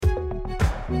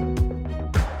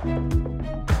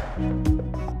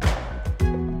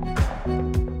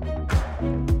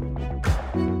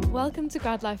Welcome to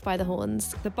Grad Life by the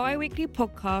Horns, the bi-weekly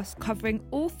podcast covering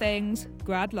all things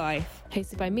grad life.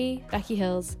 hosted by me, Becky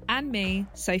Hills. And me,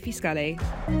 Sophie Scully.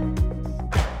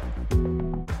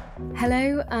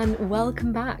 Hello and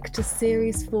welcome back to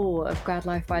Series 4 of Grad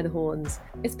Life by the Horns.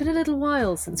 It's been a little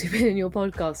while since we've been in your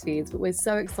podcast feeds, but we're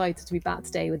so excited to be back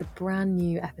today with a brand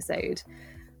new episode.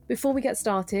 Before we get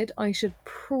started, I should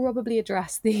probably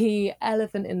address the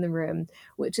elephant in the room,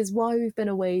 which is why we've been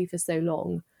away for so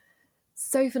long.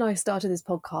 Soph and I started this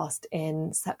podcast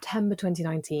in September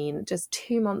 2019, just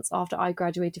 2 months after I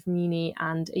graduated from uni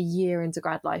and a year into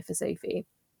grad life for Sophie.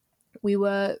 We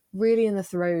were really in the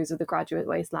throes of the graduate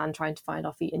wasteland, trying to find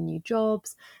our feet in new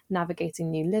jobs, navigating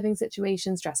new living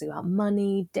situations, stressing about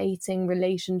money, dating,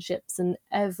 relationships, and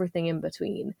everything in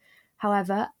between.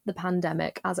 However, the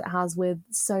pandemic, as it has with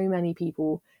so many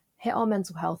people, hit our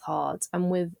mental health hard,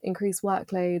 and with increased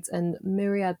workloads and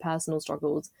myriad personal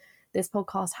struggles, this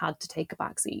podcast had to take a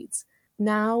backseat.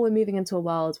 Now we're moving into a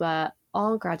world where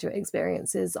our graduate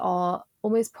experiences are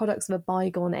almost products of a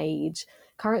bygone age.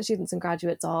 Current students and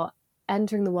graduates are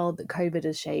entering the world that COVID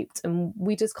has shaped, and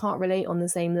we just can't relate on the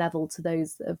same level to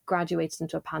those that have graduated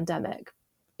into a pandemic.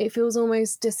 It feels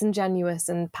almost disingenuous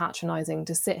and patronising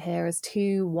to sit here as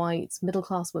two white,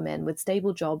 middle-class women with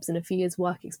stable jobs and a few years'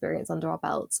 work experience under our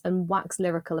belts and wax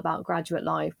lyrical about graduate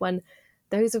life when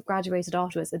those who've graduated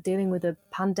afterwards are dealing with a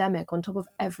pandemic on top of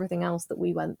everything else that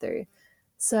we went through.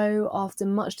 So, after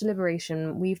much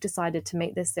deliberation, we've decided to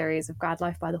make this series of Grad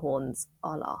Life by the Horns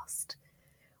our last.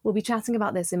 We'll be chatting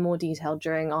about this in more detail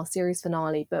during our series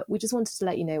finale, but we just wanted to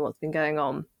let you know what's been going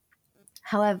on.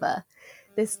 However,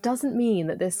 this doesn't mean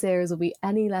that this series will be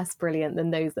any less brilliant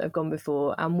than those that have gone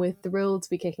before, and we're thrilled to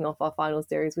be kicking off our final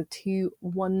series with two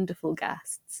wonderful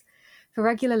guests. For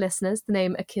regular listeners, the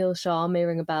name Akil Shah may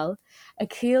ring a bell.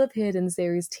 Akil appeared in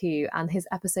Series 2, and his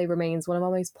episode remains one of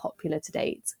our most popular to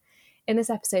date. In this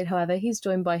episode, however, he's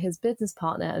joined by his business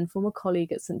partner and former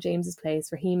colleague at St James's Place,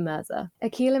 Raheem Mirza.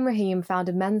 Akil and Raheem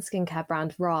founded men's skincare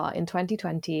brand Ra in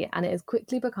 2020, and it is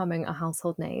quickly becoming a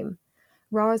household name.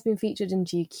 Ra has been featured in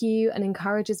GQ and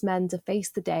encourages men to face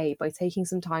the day by taking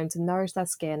some time to nourish their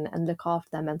skin and look after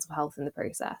their mental health in the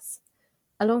process.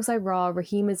 Alongside Ra,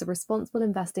 Raheem is a responsible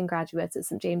investing graduate at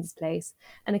St James's Place,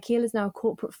 and Akil is now a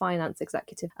corporate finance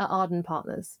executive at Arden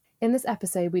Partners. In this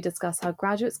episode, we discuss how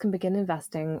graduates can begin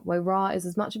investing, why Ra is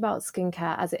as much about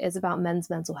skincare as it is about men's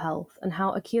mental health, and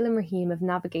how Akil and Raheem have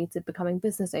navigated becoming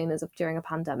business owners during a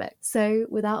pandemic. So,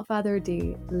 without further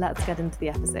ado, let's get into the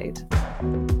episode.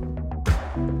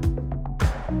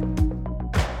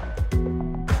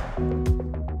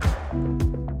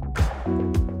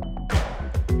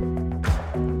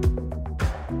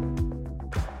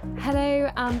 Hello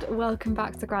and welcome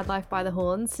back to Grad Life by the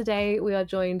Horns. Today we are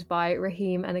joined by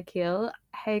Raheem and Akil.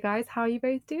 Hey guys, how are you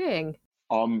both doing?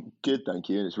 I'm good, thank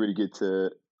you. And it's really good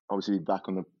to obviously be back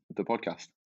on the podcast.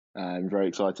 I'm very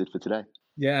excited for today.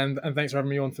 Yeah, and thanks for having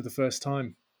me on for the first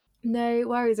time. No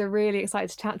worries, I'm really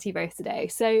excited to chat to you both today.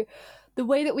 So the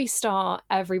way that we start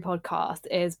every podcast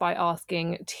is by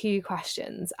asking two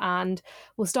questions. And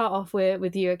we'll start off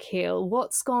with you, Akil.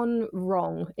 What's gone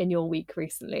wrong in your week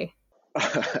recently?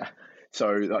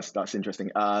 So that's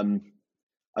interesting. I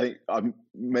think I've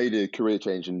made a career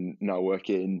change and now work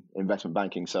in investment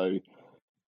banking. So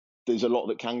there's a lot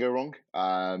that can go wrong,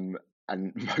 and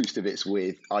most of it's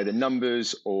with either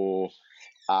numbers or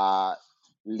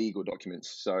legal documents.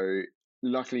 So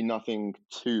luckily nothing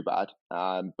too bad.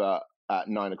 But at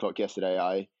 9 o'clock yesterday,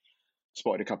 I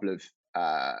spotted a couple of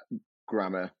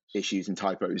grammar issues and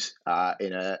typos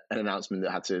in an announcement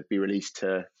that had to be released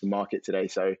to the market today.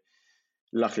 So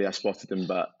luckily I spotted them,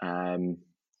 but other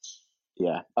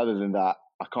than that,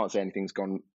 I can't say anything's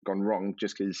gone wrong,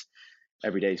 just because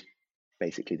every day's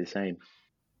basically the same.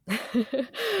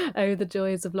 Oh, the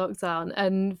joys of lockdown.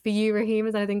 And for you, Raheem,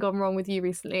 has anything gone wrong with you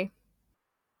recently?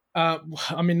 I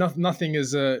mean, nothing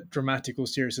as dramatic or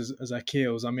serious as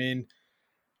Akil's. I mean,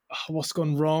 what's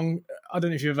gone wrong? I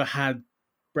don't know if you've ever had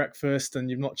breakfast and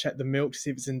you've not checked the milk to see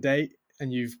if it's in date,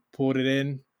 and you've poured it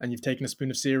in and you've taken a spoon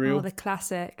of cereal. Oh, the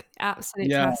classic. Absolute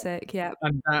classic, yeah.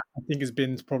 And that, I think, has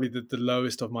been probably the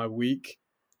lowest of my week,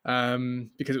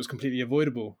 because it was completely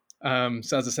avoidable.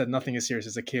 So as I said, nothing as serious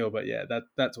as Akil, but yeah,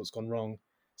 that's what's gone wrong.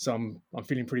 So I'm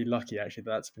feeling pretty lucky, actually,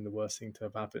 that's been the worst thing to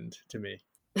have happened to me.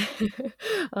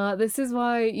 This is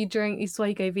why you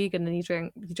go vegan and you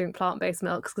drink plant-based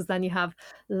milks, because then you have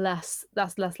that's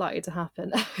less likely to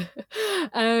happen.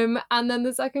 And then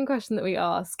the second question that we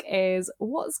ask is,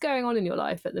 what's going on in your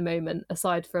life at the moment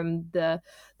aside from the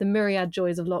myriad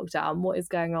joys of lockdown? What is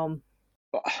going on?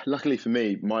 Luckily for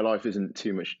me, my life isn't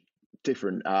too much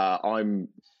different. I'm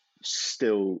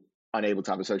still unable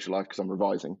to have a social life because I'm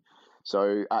revising.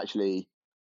 So actually,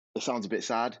 it sounds a bit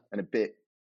sad and a bit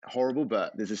horrible,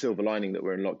 but there's a silver lining that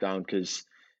we're in lockdown because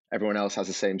everyone else has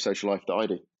the same social life that I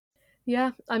do.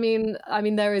 Yeah, I mean,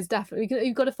 there is definitely,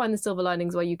 you've got to find the silver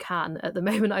linings where you can at the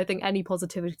moment. I think any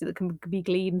positivity that can be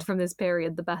gleaned from this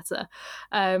period, the better.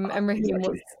 And Raheem,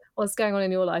 Exactly. what's going on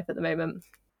in your life at the moment?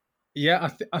 Yeah,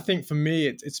 I think for me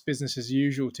it's business as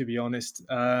usual, to be honest.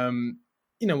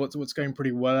 What's going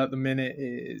pretty well at the minute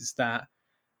is that,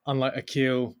 unlike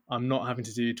Akil, I'm not having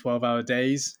to do 12-hour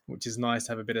days, which is nice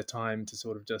to have a bit of time to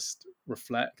sort of just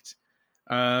reflect.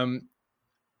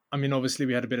 Obviously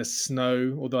we had a bit of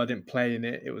snow, although I didn't play in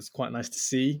it. It was quite nice to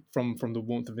see from the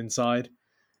warmth of inside.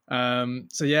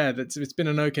 So yeah, it's been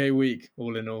an okay week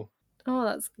all in all. Oh,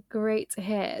 that's great to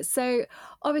hear. So,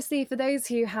 obviously, for those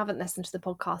who haven't listened to the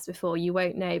podcast before, you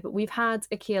won't know, but we've had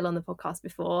Akil on the podcast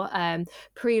before,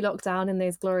 pre-lockdown in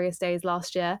those glorious days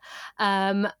last year,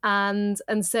 and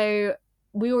so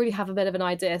we already have a bit of an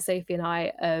idea, Sophie and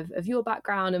I, of your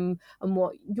background and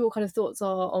what your kind of thoughts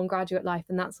are on graduate life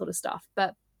and that sort of stuff.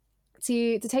 But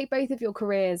to take both of your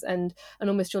careers and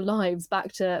almost your lives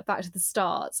back to the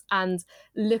start and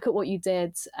look at what you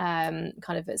did kind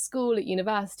of at school, at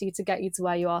university, to get you to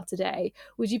where you are today,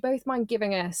 would you both mind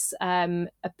giving us a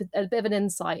bit of an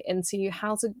insight into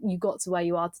how you got to where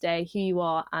you are today, who you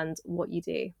are and what you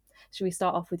do? Should we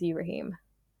start off with you, Raheem?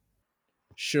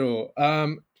 Sure.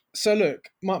 So look,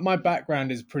 my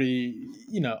background is pretty,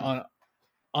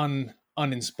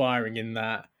 uninspiring in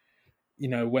that,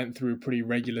 went through pretty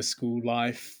regular school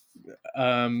life,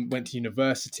 went to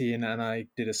university and I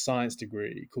did a science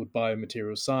degree called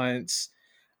biomaterial science.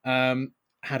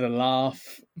 Had a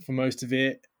laugh for most of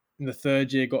it. In the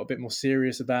third year, got a bit more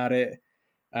serious about it.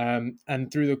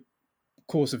 And through the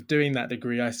course of doing that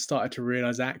degree, I started to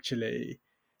realize actually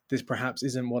this perhaps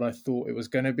isn't what I thought it was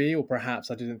going to be, or perhaps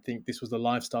I didn't think this was the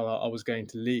lifestyle I was going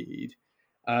to lead.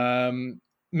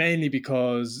 Mainly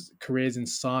because careers in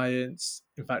science,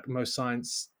 in fact, most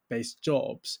science-based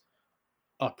jobs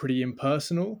are pretty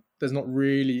impersonal. There's not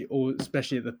really, or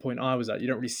especially at the point I was at, you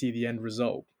don't really see the end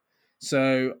result.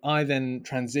 So I then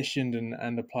transitioned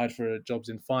and applied for jobs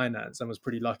in finance and was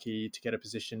pretty lucky to get a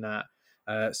position at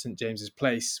St. James's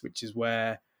Place, which is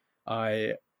where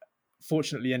I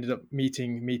fortunately ended up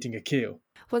meeting Akil.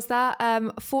 Was that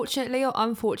fortunately or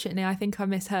unfortunately? I think I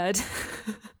misheard.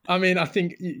 I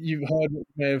think you've heard what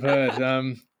you may have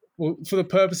heard. Well, for the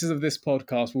purposes of this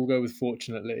podcast, we'll go with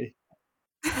fortunately.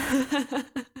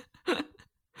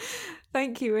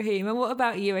 Thank you, Raheem. And what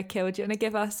about you, Akil? Do you want to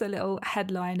give us a little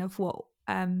headline of what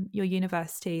your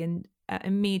university and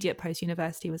immediate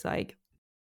post-university was like?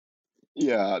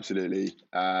 Yeah, absolutely.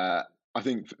 I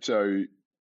think so.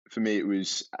 For me, it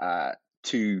was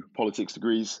 2 politics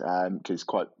degrees because,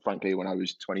 quite frankly, when I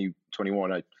was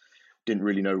 21, I didn't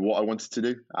really know what I wanted to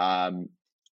do.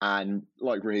 And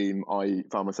like Raheem, I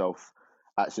found myself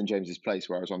at St. James's Place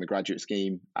where I was on the graduate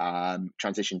scheme,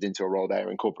 transitioned into a role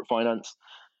there in corporate finance.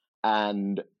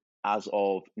 And as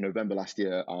of November last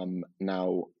year, I'm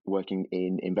now working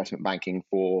in investment banking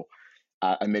for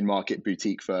a mid-market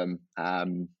boutique firm,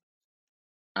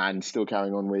 and still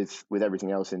carrying on with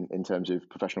everything else in terms of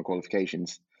professional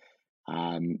qualifications.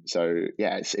 So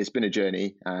yeah, it's been a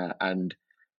journey, and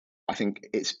I think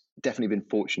it's definitely been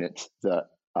fortunate that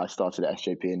I started at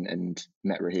SJP and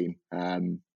met Raheem,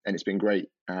 and it's been great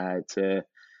to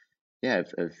have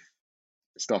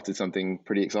started something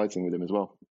pretty exciting with him as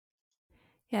well.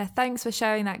 Yeah, thanks for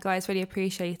sharing that, guys. Really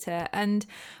appreciate it. And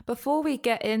before we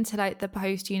get into like the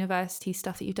post-university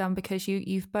stuff that you've done, because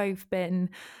you've both been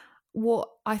what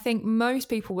I think most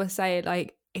people would say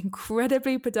like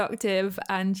incredibly productive,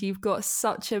 and you've got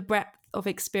such a breadth of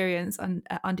experience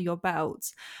under your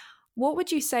belt. What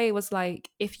would you say was like,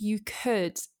 if you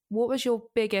could, what was your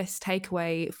biggest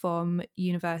takeaway from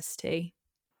university?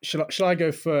 Shall I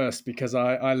go first, because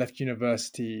I left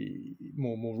university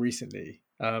more recently,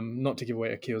 not to give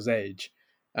away Akil's age,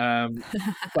 but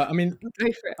I mean,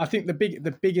 I think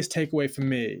the biggest takeaway for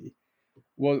me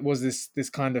was this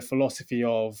kind of philosophy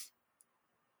of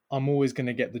I'm always going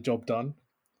to get the job done,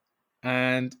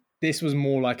 and this was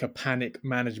more like a panic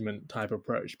management type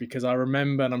approach, because I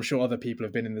remember, and I'm sure other people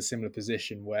have been in the similar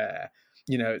position where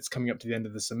it's coming up to the end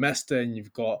of the semester and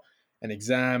you've got an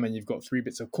exam and you've got 3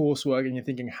 bits of coursework and you're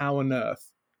thinking, how on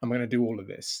earth am I going to do all of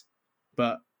this?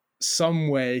 But some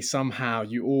way, somehow,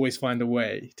 you always find a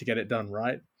way to get it done,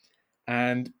 right?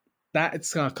 And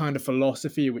that's a kind of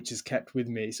philosophy which is kept with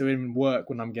me. So in work,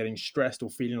 when I'm getting stressed or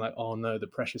feeling like, oh no, the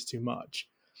pressure's too much,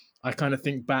 I kind of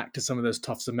think back to some of those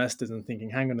tough semesters and thinking,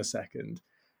 hang on a second,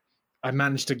 I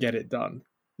managed to get it done.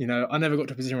 I never got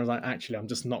to a position where I was like, actually, I'm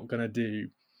just not going to do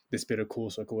this bit of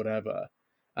coursework or whatever.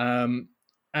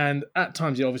 And at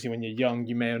times, obviously, when you're young,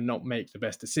 you may not make the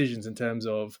best decisions in terms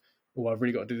of, oh, I've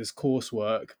really got to do this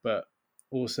coursework, but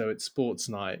also it's sports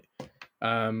night.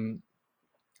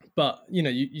 But,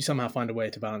 you somehow find a way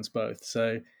to balance both.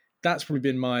 So that's probably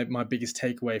been my biggest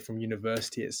takeaway from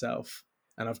university itself.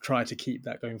 And I've tried to keep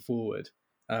that going forward.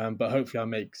 But hopefully I'll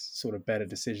make sort of better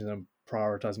decisions and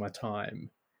prioritize my time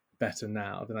better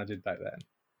now than I did back then.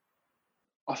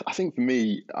 I think for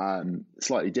me,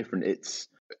 slightly different. It's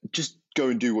just go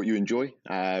and do what you enjoy.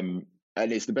 And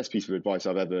it's the best piece of advice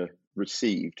I've ever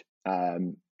received.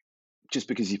 Just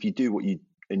because if you do what you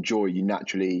enjoy, you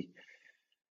naturally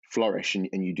flourish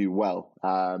and you do well.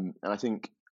 And I think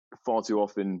far too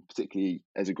often, particularly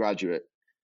as a graduate,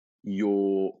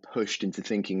 you're pushed into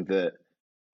thinking that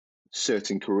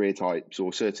certain career types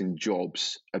or certain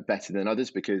jobs are better than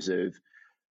others because of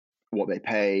what they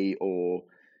pay or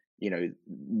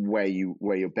where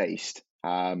you're based.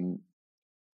 And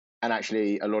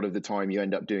actually, a lot of the time, you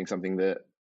end up doing something that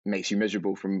makes you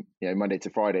miserable from Monday to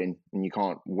Friday, and you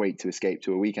can't wait to escape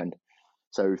to a weekend.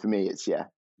 So for me, it's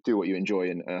do what you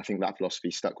enjoy, and I think that philosophy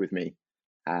stuck with me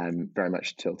very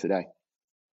much till today.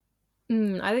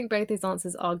 I think both these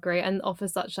answers are great and offer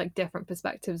such different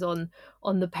perspectives on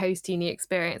the post-uni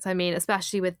experience. I mean,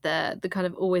 especially with the kind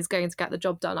of always going to get the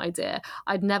job done idea.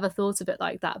 I'd never thought of it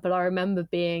like that, but I remember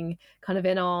being kind of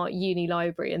in our uni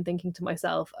library and thinking to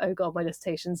myself, oh God, my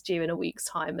dissertation's due in a week's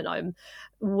time and I'm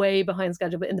way behind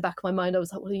schedule. But in the back of my mind, I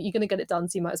was like, well, you're going to get it done,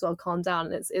 so you might as well calm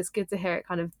down. And it's good to hear it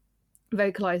kind of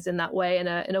vocalized in that way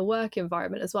in a work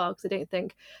environment as well, because I don't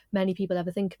think many people ever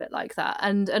think of it like that.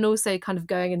 And also kind of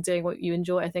going and doing what you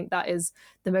enjoy. I think that is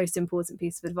the most important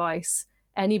piece of advice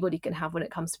anybody can have when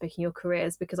it comes to picking your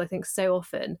careers, because I think so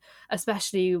often,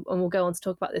 especially, and we'll go on to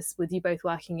talk about this with you both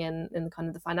working in kind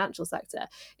of the financial sector,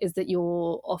 is that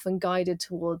you're often guided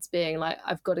towards being like,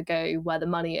 I've got to go where the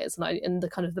money is, and the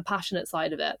kind of the passionate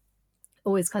side of it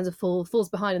always kind of falls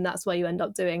behind, and that's where you end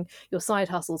up doing your side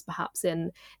hustles perhaps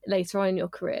in later on in your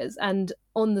careers. And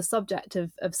on the subject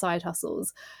of side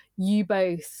hustles, you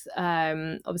both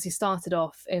obviously started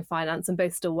off in finance and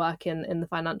both still work in the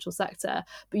financial sector,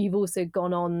 but you've also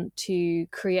gone on to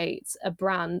create a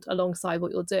brand alongside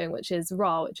what you're doing, which is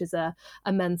Ra, which is a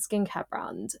men's skincare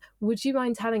brand. Would you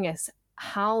mind telling us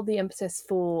how the impetus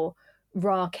for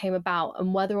Ra came about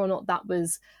and whether or not that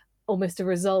was almost a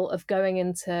result of going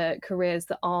into careers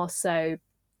that are so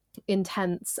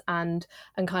intense and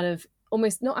kind of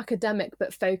almost not academic,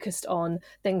 but focused on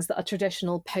things that are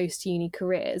traditional post-uni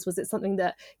careers? Was it something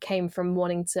that came from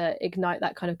wanting to ignite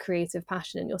that kind of creative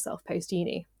passion in yourself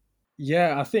post-uni?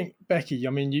 Yeah, I think, Becky,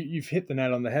 I mean, you've hit the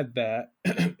nail on the head there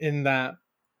in that,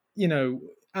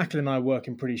 Akhil and I work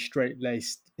in pretty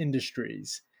straight-laced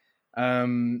industries.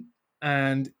 And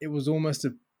it was almost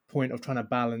a point of trying to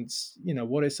balance,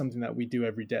 what is something that we do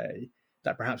every day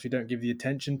that perhaps we don't give the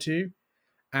attention to.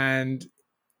 And,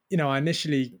 I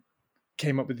initially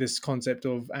came up with this concept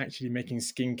of actually making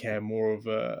skincare more of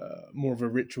a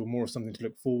ritual, more of something to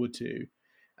look forward to,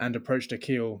 and approached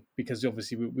Akhil because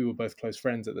obviously we were both close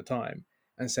friends at the time,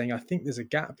 and saying, I think there's a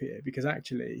gap here, because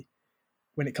actually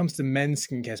when it comes to men's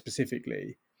skincare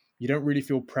specifically, you don't really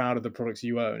feel proud of the products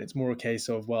you own. It's more a case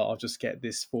of, well, I'll just get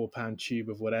this £4 tube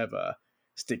of whatever,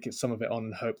 stick some of it on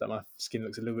and hope that my skin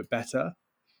looks a little bit better.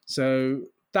 So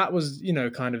that was,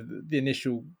 kind of the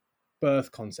initial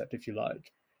birth concept, if you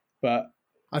like. But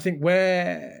I think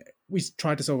where we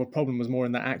tried to solve a problem was more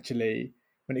in that actually,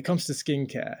 when it comes to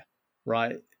skincare,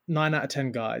 right, 9 out of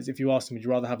 10 guys, if you ask them, would you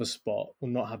rather have a spot or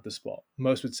not have the spot?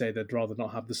 Most would say they'd rather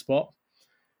not have the spot.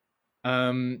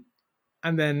 And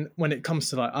then when it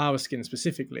comes to our skin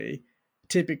specifically,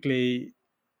 typically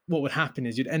what would happen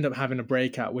is you'd end up having a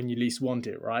breakout when you least want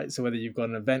it, right? So whether you've got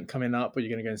an event coming up or you're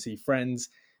going to go and see friends,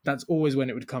 that's always when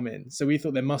it would come in. So we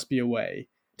thought there must be a way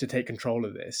to take control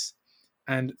of this.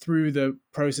 And through the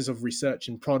process of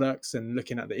researching products and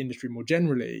looking at the industry more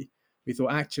generally, we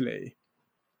thought actually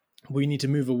we need to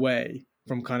move away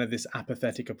from kind of this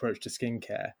apathetic approach to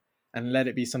skincare and let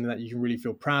it be something that you can really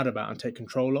feel proud about and take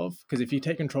control of. Because if you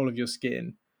take control of your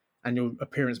skin and your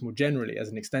appearance more generally as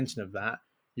an extension of that,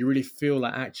 you really feel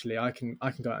like actually I can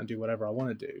go out and do whatever I want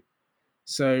to do.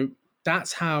 So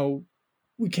that's how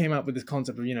we came up with this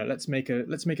concept of, let's make a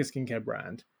skincare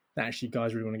brand that actually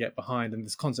guys really want to get behind. And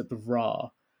this concept of Ra,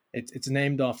 it's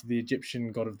named after the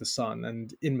Egyptian god of the sun,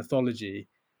 and in mythology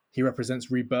he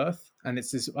represents rebirth. And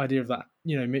it's this idea of that,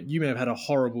 you may have had a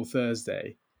horrible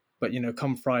Thursday, but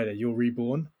come Friday you're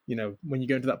reborn. When you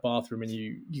go into that bathroom and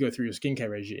you go through your skincare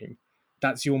regime,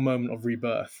 that's your moment of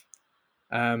rebirth.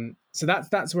 So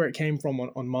that's where it came from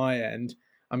on my end.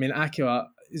 I mean, Akhil,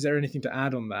 is there anything to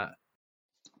add on that?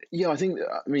 Yeah,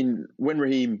 I mean, when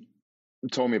Raheem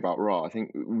told me about Ra, I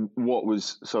think what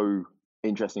was so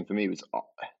interesting for me was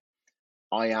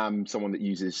I am someone that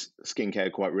uses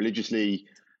skincare quite religiously,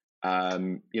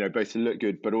 both to look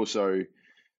good, but also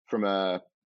from a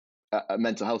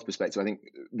mental health perspective. I think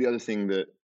the other thing that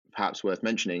perhaps worth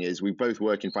mentioning is we both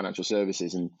work in financial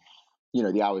services, and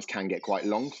the hours can get quite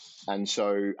long, and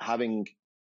so having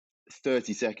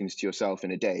 30 seconds to yourself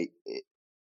in a day,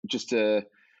 just to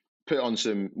put on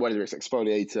some, whether it's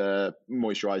exfoliator,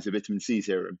 moisturizer, vitamin C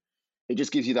serum, it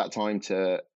just gives you that time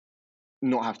to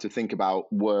not have to think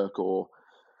about work or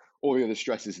all the other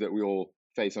stresses that we all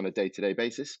face on a day-to-day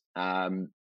basis. And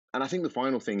I think the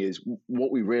final thing is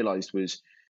what we realized was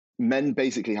men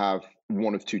basically have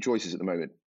one of two choices at the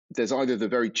moment. There's either the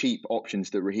very cheap options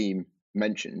that Raheem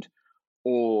mentioned,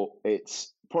 or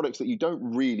it's products that you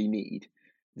don't really need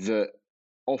that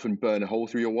often burn a hole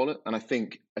through your wallet. And I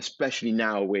think especially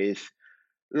now with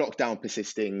lockdown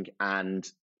persisting and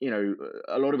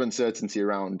a lot of uncertainty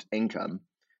around income,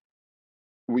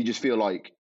 we just feel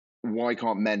like, why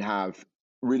can't men have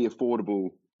really affordable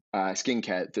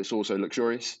skincare that's also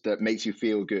luxurious, that makes you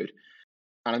feel good?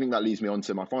 And I think that leads me on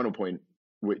to my final point,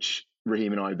 which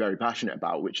Raheem and I are very passionate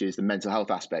about, which is the mental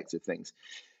health aspects of things.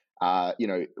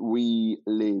 We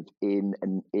live in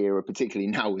an era,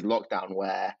 particularly now with lockdown,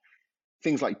 where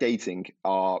things like dating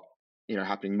are,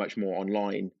 happening much more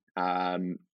online.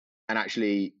 And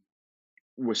actually,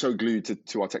 we're so glued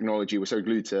to our technology. We're so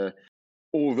glued to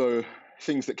all the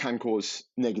things that can cause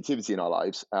negativity in our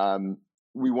lives.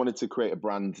 We wanted to create a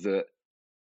brand that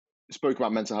spoke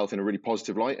about mental health in a really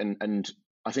positive light. And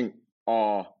I think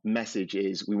our message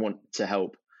is we want to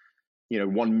help,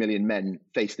 1 million men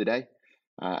face the day.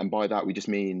 And by that, we just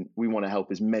mean we want to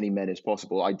help as many men as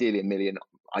possible, ideally 1 million,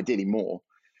 ideally more,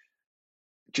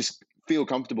 just feel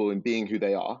comfortable in being who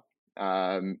they are.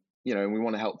 And we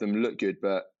want to help them look good,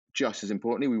 but just as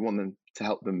importantly, we want them to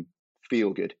help them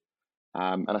feel good.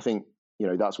 And I think,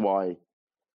 that's why,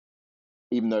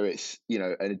 even though it's,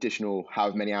 an additional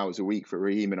however many hours a week for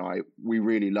Raheem and I, we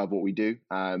really love what we do.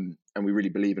 And we really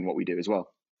believe in what we do as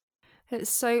well. It's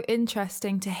so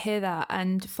interesting to hear that,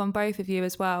 and from both of you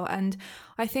as well. And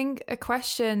I think a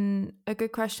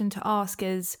good question to ask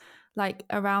is like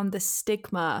around the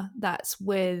stigma that's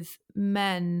with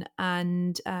men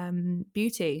and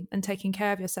beauty and taking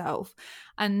care of yourself.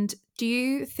 And do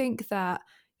you think that,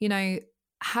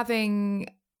 having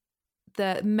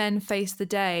the men face the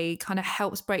day kind of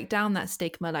helps break down that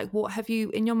stigma? Like, what have you,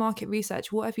 in your market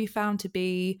research, what have you found to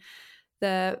be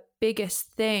the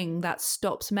biggest thing that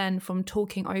stops men from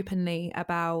talking openly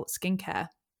about skincare?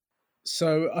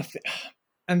 So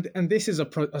and this is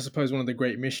I suppose one of the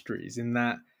great mysteries, in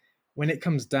that when it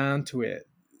comes down to it,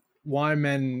 why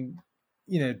men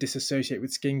disassociate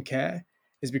with skincare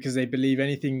is because they believe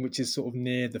anything which is sort of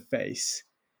near the face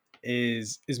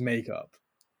is makeup,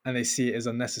 and they see it as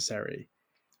unnecessary.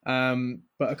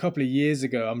 But a couple of years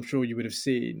ago, I'm sure you would have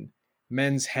seen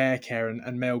men's hair care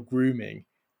and male grooming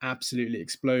absolutely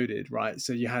exploded, right?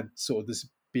 So you had sort of this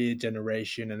beard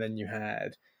generation, and then you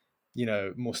had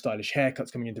more stylish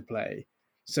haircuts coming into play.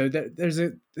 So there's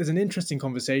an interesting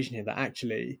conversation here, that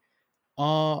actually,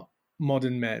 are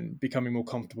modern men becoming more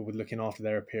comfortable with looking after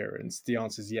their appearance? The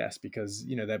answer is yes, because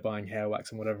they're buying hair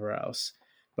wax and whatever else.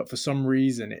 But for some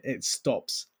reason, it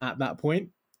stops at that point.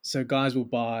 So guys will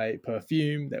buy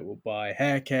perfume, they will buy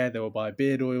hair care, they will buy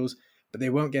beard oils, but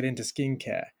they won't get into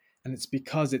skincare. And it's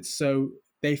because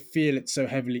they feel it's so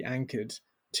heavily anchored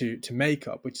to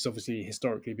makeup, which has obviously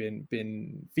historically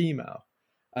been female.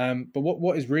 But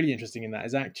what is really interesting in that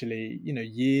is actually,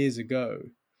 years ago,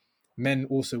 men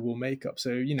also wore makeup. So,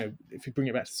 if you bring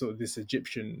it back to sort of this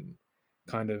Egyptian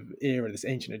kind of era, this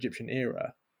ancient Egyptian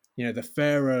era, the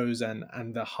pharaohs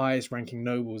and the highest ranking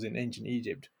nobles in ancient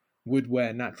Egypt would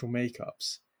wear natural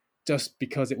makeups, just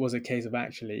because it was a case of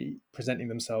actually presenting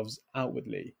themselves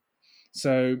outwardly.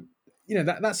 So,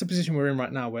 that's the position we're in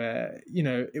right now, where,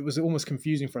 it was almost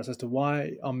confusing for us as to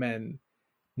why are men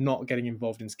not getting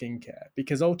involved in skincare?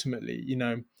 Because ultimately,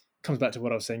 it comes back to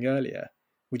what I was saying earlier.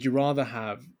 Would you rather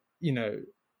have,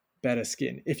 better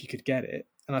skin if you could get it?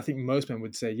 And I think most men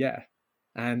would say, yeah.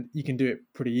 And you can do it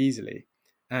pretty easily.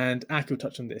 And Akil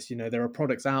touched on this, there are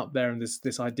products out there, and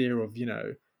this idea of,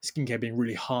 skincare being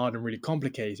really hard and really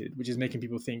complicated, which is making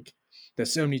people think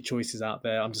there's so many choices out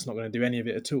there, I'm just not going to do any of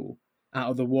it at all.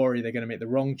 Out of the worry they're going to make the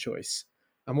wrong choice.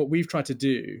 And what we've tried to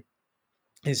do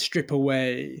is strip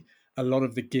away a lot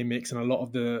of the gimmicks and a lot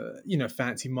of the,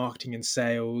 fancy marketing and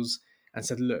sales, and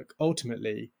said, look,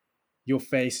 ultimately, your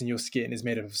face and your skin is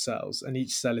made up of cells, and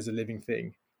each cell is a living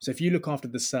thing. So if you look after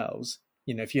the cells,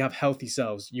 if you have healthy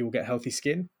cells, you will get healthy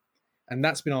skin. And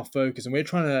that's been our focus. And we're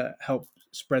trying to help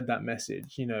spread that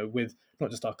message, with not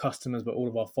just our customers, but all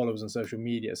of our followers on social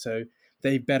media. So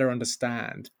they better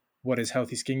understand what is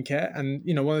healthy skincare. And,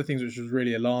 one of the things which was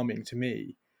really alarming to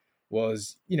me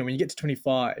was, when you get to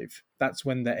 25, that's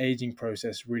when the aging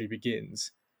process really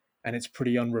begins, and it's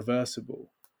pretty unreversible.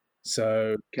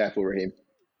 So careful, Raheem.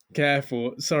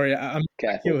 Careful. Sorry,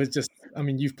 Careful. Akil has just,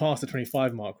 you've passed the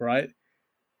 25 mark, right?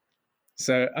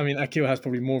 So, Akil has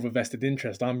probably more of a vested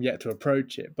interest. I'm yet to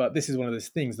approach it. But this is one of those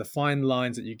things, the fine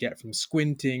lines that you get from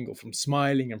squinting or from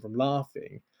smiling and from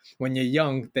laughing. When you're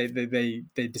young, they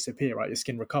disappear, right? Your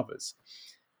skin recovers.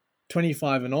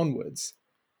 25 and onwards,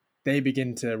 they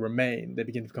begin to remain. They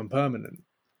begin to become permanent.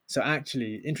 So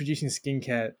actually, introducing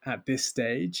skincare at this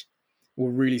stage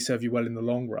will really serve you well in the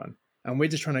long run. And we're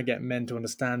just trying to get men to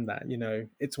understand that,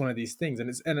 it's one of these things.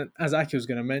 And as Akil was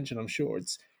going to mention, I'm sure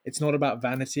it's not about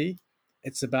vanity.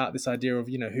 It's about this idea of,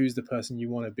 who's the person you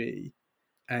want to be.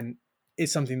 And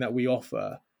is something that we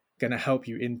offer going to help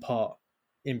you in part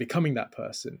in becoming that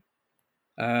person?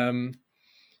 Akil,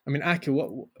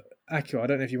 I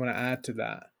don't know if you want to add to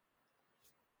that.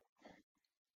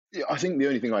 Yeah, I think the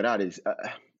only thing I'd add is,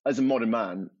 as a modern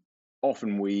man,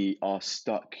 often we are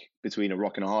stuck between a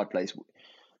rock and a hard place.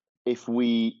 If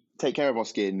we take care of our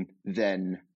skin,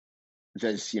 then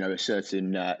there's, a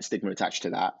certain stigma attached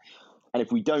to that. And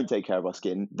if we don't take care of our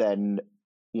skin, then,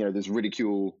 there's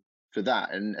ridicule for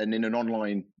that. And in an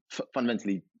online,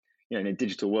 fundamentally, in a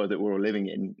digital world that we're all living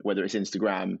in, whether it's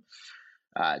Instagram,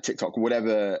 TikTok,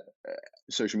 whatever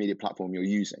social media platform you're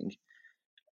using,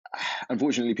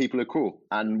 unfortunately, people are cruel.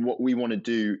 And what we want to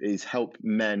do is help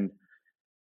men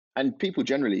and people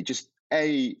generally just,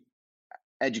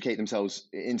 educate themselves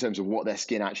in terms of what their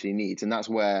skin actually needs. And that's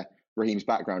where Raheem's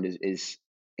background is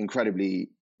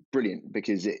incredibly brilliant,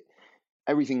 because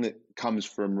everything that comes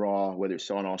from Ra, whether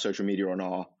it's on our social media or on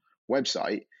our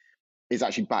website, is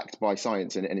actually backed by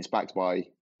science, and it's backed by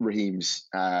Raheem's,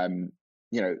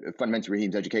 fundamentally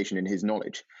Raheem's education and his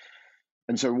knowledge.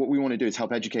 And so what we want to do is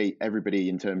help educate everybody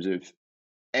in terms of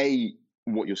A,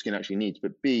 what your skin actually needs,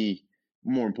 but B,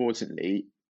 more importantly,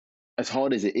 as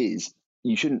hard as it is,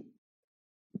 you shouldn't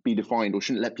be defined or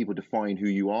shouldn't let people define who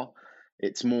you are.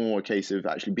 It's more a case of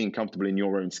actually being comfortable in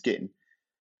your own skin.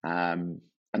 And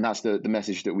that's the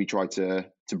message that we try to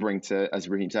bring to, as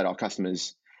Raheem said, our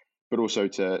customers, but also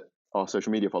to our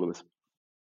social media followers.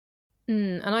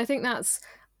 And I think that's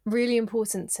really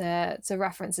important to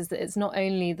reference, is that it's not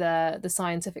only the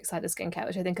scientific side of skincare,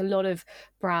 which I think a lot of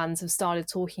brands have started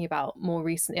talking about more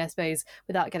recently, I suppose,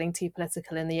 without getting too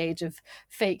political in the age of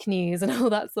fake news and all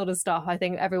that sort of stuff. I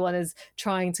think everyone is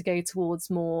trying to go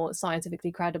towards more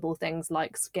scientifically credible things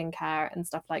like skincare and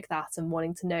stuff like that, and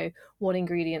wanting to know what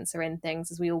ingredients are in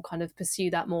things as we all kind of pursue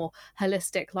that more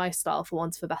holistic lifestyle, for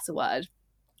want of a better word.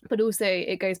 But also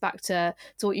it goes back to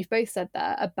what you've both said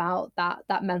there about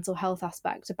that mental health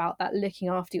aspect, about that looking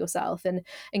after yourself and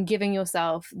giving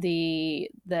yourself the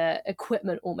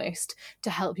equipment almost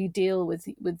to help you deal with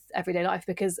everyday life.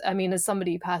 Because as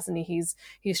somebody personally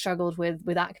who's struggled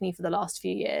with acne for the last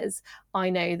few years, I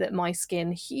know that my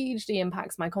skin hugely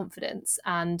impacts my confidence,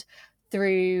 and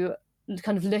through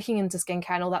kind of looking into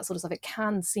skincare and all that sort of stuff, it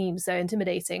can seem so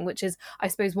intimidating, which is, I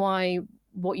suppose, why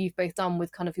what you've both done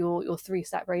with kind of your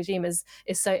 3-step regime is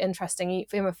so interesting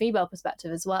from a female perspective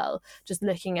as well. Just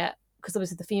looking at, because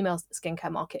obviously the female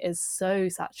skincare market is so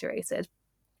saturated,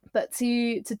 but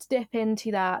to dip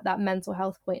into that mental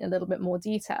health point in a little bit more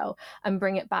detail and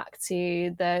bring it back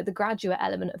to the graduate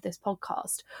element of this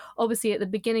podcast. Obviously, at the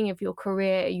beginning of your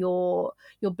career, you're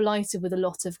blighted with a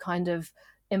lot of kind of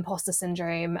imposter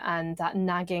syndrome and that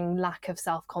nagging lack of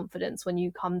self-confidence when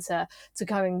you come to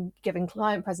going giving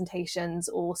client presentations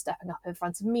or stepping up in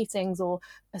front of meetings, or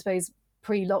I suppose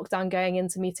pre-lockdown going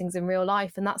into meetings in real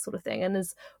life and that sort of thing. And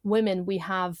as women, we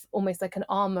have almost like an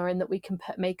armor in that we can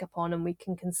put makeup on and we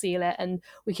can conceal it, and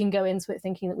we can go into it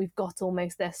thinking that we've got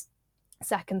almost this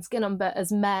second skin on. But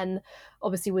as men,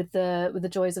 obviously with the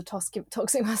joys of toxic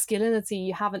masculinity,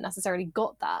 you haven't necessarily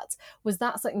got that. Was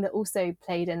that something that also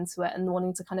played into it, and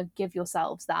wanting to kind of give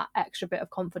yourselves that extra bit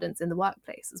of confidence in the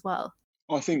workplace as well?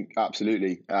 I think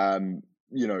absolutely.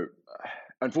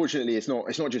 Unfortunately, it's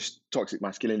not just toxic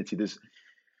masculinity. There's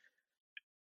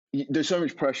so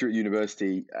much pressure at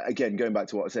university. Again, going back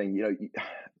to what I was saying,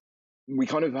 we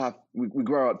kind of we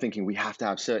grow up thinking we have to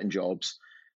have certain jobs,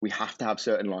 we have to have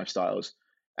certain lifestyles,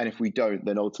 and if we don't,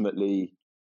 then ultimately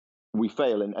we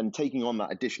fail. And taking on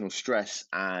that additional stress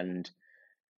and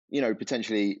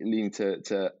potentially leading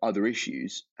to other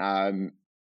issues,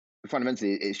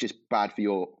 fundamentally it's just bad for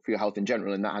your health in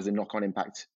general, and that has a knock-on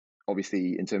impact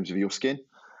obviously in terms of your skin.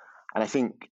 And I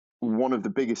think one of the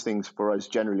biggest things for us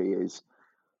generally is,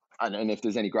 and if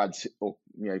there's any grads or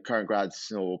current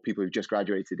grads or people who've just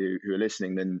graduated who are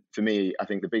listening, then for me, I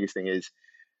think the biggest thing is,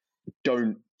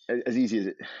 don't, as easy as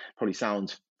it probably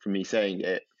sounds from me saying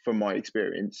it, from my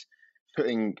experience,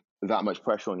 putting that much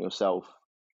pressure on yourself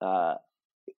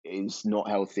is not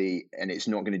healthy, and it's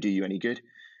not going to do you any good.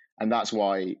 And that's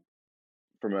why,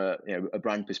 from a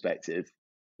brand perspective,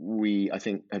 we, I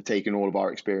think, have taken all of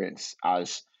our experience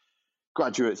as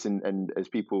graduates and as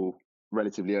people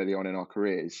relatively early on in our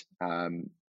careers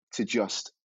to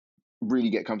just really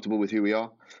get comfortable with who we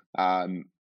are.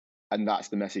 And that's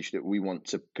the message that we want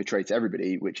to portray to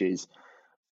everybody, which is,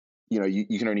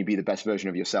 you can only be the best version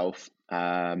of yourself.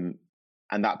 And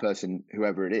that person,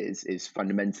 whoever it is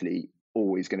fundamentally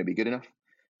always going to be good enough.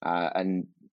 And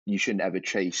you shouldn't ever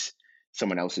chase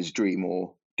someone else's dream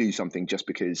or do something just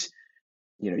because,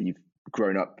 you've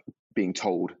grown up being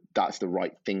told that's the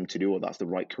right thing to do, or that's the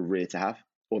right career to have,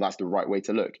 or that's the right way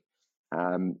to look.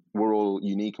 We're all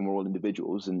unique and we're all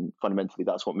individuals. And fundamentally,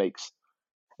 that's what makes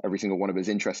every single one of us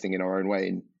interesting in our own way.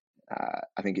 And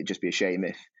I think it'd just be a shame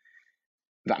if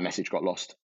that message got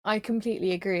lost. I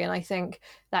completely agree. And I think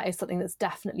that is something that's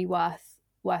definitely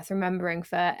worth remembering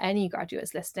for any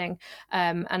graduates listening.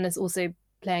 And there's also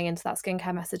playing into that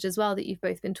skincare message as well that you've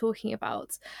both been talking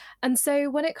about. And so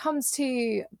when it comes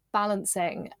to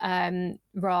balancing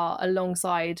Ra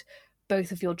alongside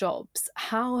both of your jobs,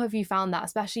 how have you found that?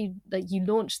 Especially like you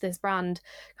launched this brand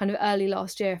kind of early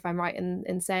last year, if I'm right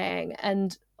in saying,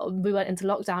 and we went into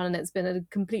lockdown and it's been a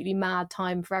completely mad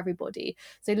time for everybody.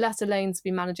 So let alone to be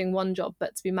managing one job,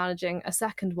 but to be managing a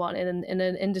second one in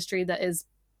an industry that is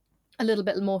a little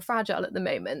bit more fragile at the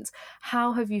moment.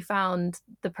 How have you found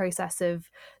the process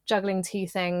of juggling two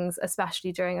things,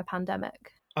 especially during a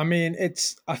pandemic? I mean,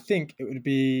 I think it would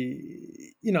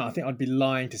be, I think I'd be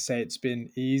lying to say it's been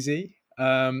easy.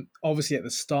 Obviously, at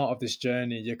the start of this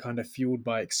journey, you're kind of fueled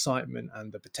by excitement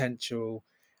and the potential,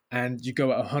 and you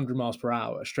go at 100 miles per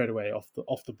hour straight away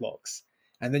off the blocks.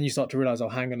 And then you start to realize, oh,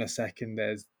 hang on a second,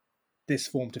 there's this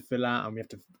form to fill out and we have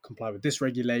to comply with this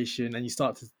regulation. And you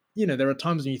start to, there are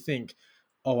times when you think,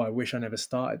 oh, I wish I never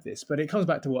started this. But it comes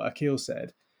back to what Akil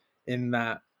said, in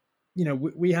that,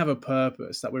 we have a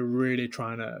purpose that we're really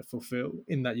trying to fulfill,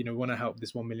 in that, we want to help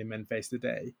this 1 million men face the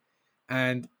day.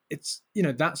 And it's,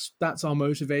 that's our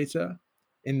motivator,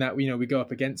 in that, we go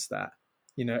up against that.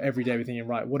 Every day we're thinking,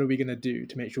 right, what are we going to do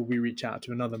to make sure we reach out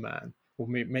to another man, or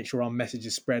make sure our message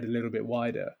is spread a little bit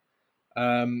wider?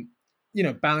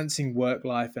 Balancing work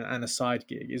life and a side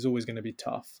gig is always going to be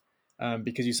tough.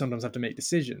 Because you sometimes have to make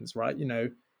decisions, right?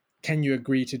 Can you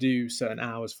agree to do certain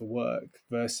hours for work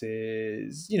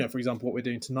versus, for example, what we're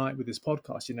doing tonight with this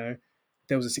podcast,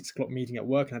 there was a 6 o'clock meeting at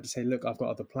work and I had to say, look, I've got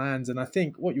other plans. And I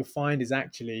think what you'll find is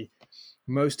actually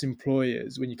most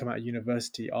employers, when you come out of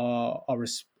university, are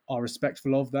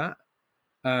respectful of that.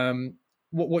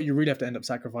 What you really have to end up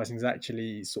sacrificing is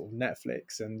actually sort of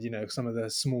Netflix and, some of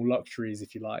the small luxuries,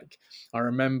 if you like. I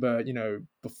remember,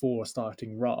 before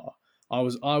starting Ra, I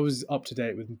was up to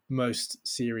date with most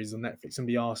series on Netflix.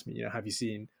 Somebody asked me, have you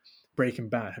seen Breaking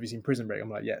Bad? Have you seen Prison Break? I'm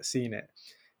like, yeah, seen it.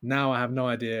 Now I have no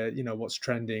idea, what's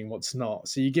trending, what's not.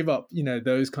 So you give up,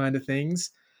 those kind of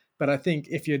things. But I think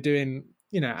if you're doing,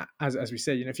 as we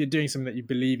said, if you're doing something that you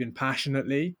believe in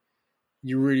passionately,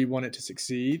 you really want it to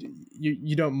succeed,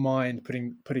 you don't mind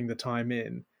putting the time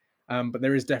in. But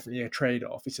there is definitely a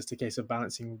trade-off. It's just a case of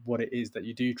balancing what it is that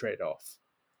you do trade off.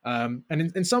 And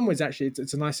in some ways, actually,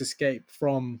 it's a nice escape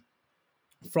from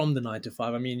the 9 to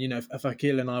 5. I mean, if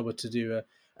Akil and I were to do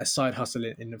a side hustle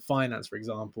in finance, for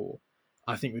example,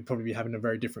 I think we'd probably be having a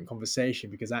very different conversation,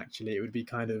 because actually it would be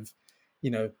kind of,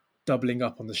 doubling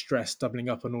up on the stress, doubling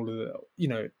up on all of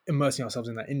the, immersing ourselves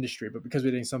in that industry. But because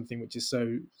we're doing something which is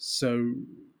so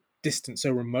distant,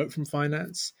 so remote from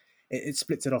finance, it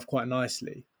splits it off quite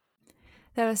nicely.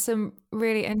 There are some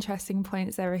really interesting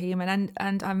points there, Raheem,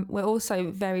 and we're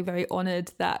also very, very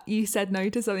honoured that you said no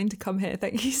to something to come here.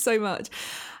 Thank you so much.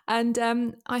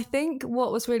 And I think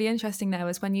what was really interesting there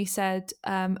was when you said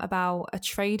about a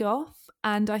trade-off.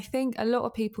 And I think a lot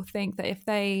of people think that if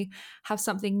they have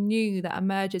something new that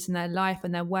emerges in their life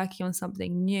and they're working on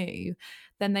something new,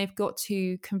 then they've got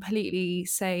to completely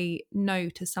say no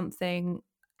to something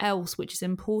else which is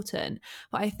important.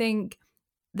 But I think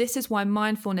this is why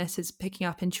mindfulness is picking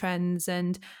up in trends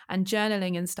and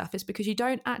journaling and stuff, is because you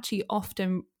don't actually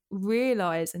often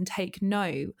realize and take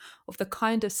note of the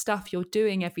kind of stuff you're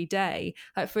doing every day.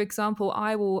 Like, for example,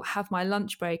 I will have my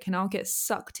lunch break and I'll get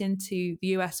sucked into the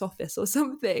US office or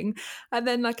something, and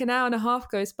then like an hour and a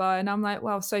half goes by and I'm like,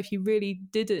 well, Soph, you really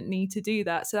didn't need to do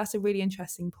that. So that's a really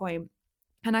interesting point.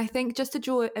 And I think just to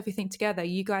draw everything together,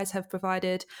 you guys have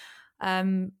provided,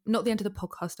 not the end of the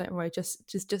podcast, don't worry, just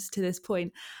to this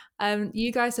point,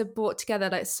 you guys have brought together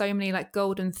like so many like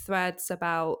golden threads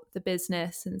about the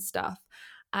business and stuff.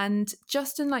 And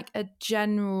just in like a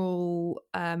general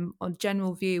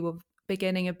view of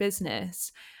beginning a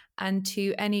business, and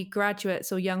to any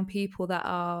graduates or young people that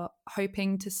are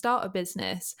hoping to start a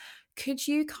business, could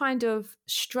you kind of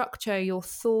structure your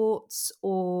thoughts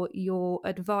or your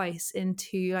advice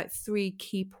into like 3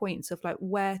 key points of like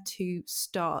where to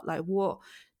start? Like, what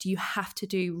do you have to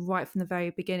do right from the very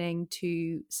beginning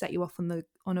to set you off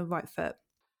on a right foot?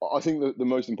 I think that the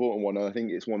most important one, and I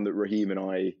think it's one that Raheem and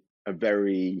I are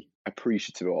very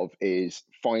appreciative of, is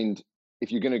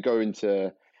if you're going to go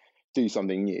into do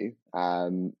something new,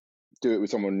 do it with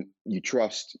someone you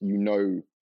trust,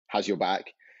 has your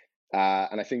back.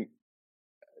 And I think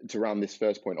to round this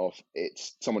first point off,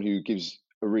 it's someone who gives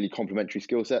a really complementary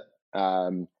skill set.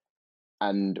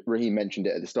 And Raheem mentioned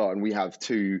it at the start, and we have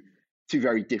two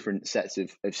very different sets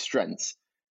of strengths,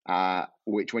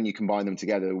 which when you combine them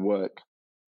together work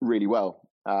really well.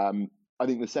 I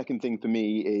think the second thing for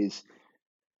me is,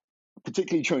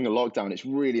 particularly during a lockdown, it's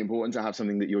really important to have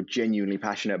something that you're genuinely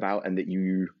passionate about and that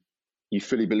you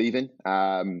fully believe in.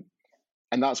 And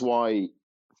that's why,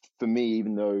 for me,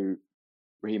 even though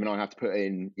Raheem and I have to put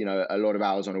in, a lot of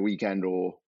hours on a weekend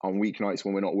or on weeknights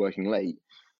when we're not working late,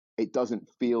 it doesn't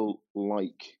feel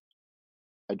like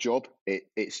a job.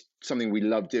 It's something we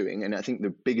love doing. And I think the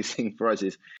biggest thing for us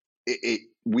is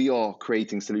we are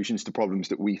creating solutions to problems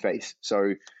that we face.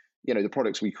 So, the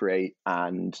products we create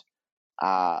and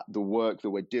the work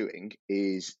that we're doing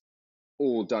is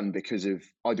all done because of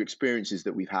either experiences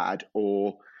that we've had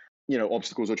or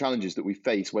obstacles or challenges that we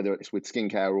face, whether it's with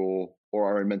skincare or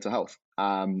our own mental health.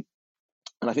 And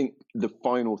I think the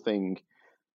final thing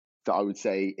that I would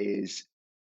say is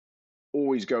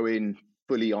always go in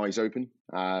fully eyes open.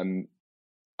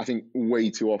 I think way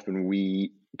too often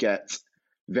we get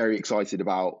very excited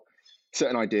about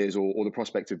certain ideas or the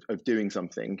prospect of doing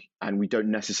something, and we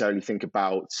don't necessarily think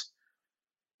about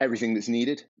everything that's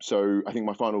needed. So I think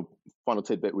my final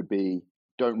tidbit would be,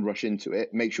 don't rush into it.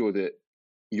 Make sure that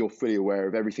you're fully aware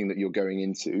of everything that you're going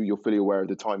into. You're fully aware of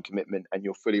the time commitment, and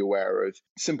you're fully aware of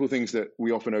simple things that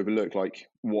we often overlook, like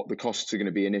what the costs are going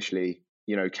to be initially.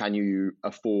 Can you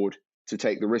afford to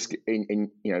take the risk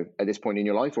in at this point in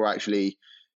your life, or actually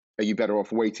are you better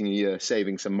off waiting a year,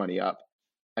 saving some money up,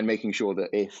 and making sure that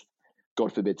if,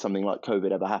 God forbid, something like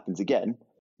COVID ever happens again,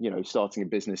 starting a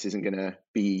business isn't going to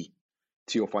be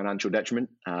to your financial detriment,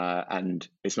 and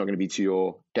it's not going to be to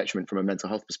your detriment from a mental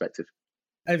health perspective.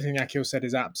 Everything Akhil said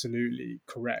is absolutely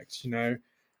correct.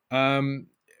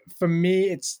 For me,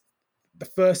 it's the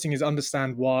first thing is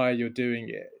understand why you're doing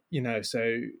it.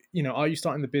 Are you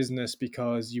starting the business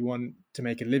because you want to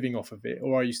make a living off of it,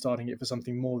 or are you starting it for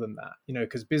something more than that?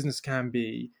 Because business can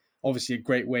be obviously a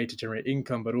great way to generate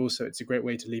income, but also it's a great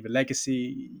way to leave a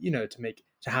legacy,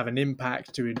 to have an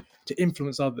impact, to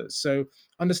influence others. So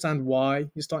understand why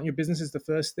you're starting your business is the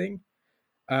first thing.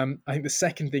 I think the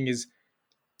second thing is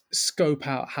scope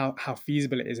out how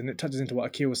feasible it is, and it touches into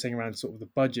what Akhil was saying around sort of the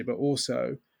budget, but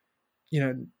also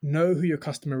know who your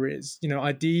customer is.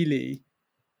 Ideally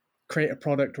create a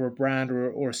product or a brand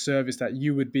or a service that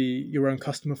you would be your own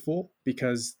customer for,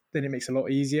 because then it makes it a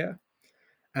lot easier.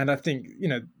 And I think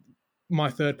my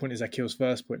third point is Akhil's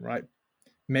first point, right?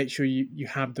 Make sure you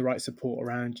have the right support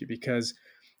around you, because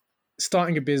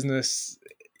starting a business,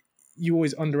 you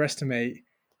always underestimate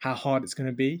how hard it's going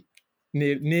to be.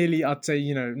 Nearly, I'd say,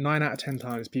 9 out of 10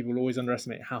 times, people always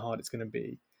underestimate how hard it's going to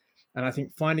be. And I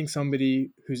think finding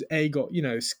somebody who's got,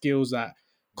 skills that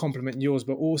complement yours,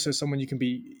 but also someone you can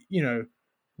be,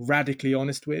 radically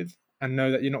honest with and know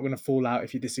that you're not going to fall out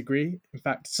if you disagree. In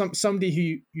fact, somebody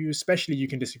who you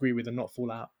can disagree with and not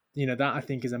fall out. That I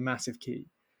think is a massive key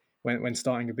when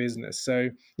starting a business. So,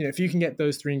 if you can get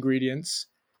those 3 ingredients,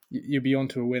 you'll be on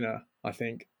to a winner, I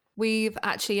think. We've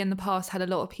actually in the past had a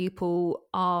lot of people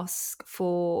ask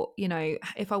for,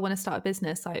 if I want to start a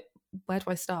business, like, where do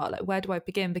I start? Like, where do I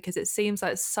begin? Because it seems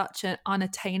like such an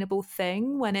unattainable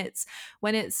thing when it's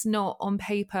not on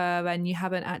paper and you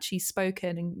haven't actually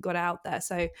spoken and got out there.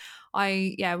 So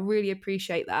I really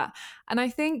appreciate that. And I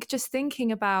think just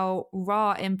thinking about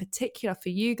Ra in particular for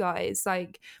you guys,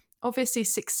 like, obviously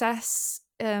success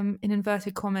in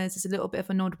inverted commas is a little bit of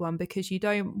an odd one, because you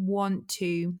don't want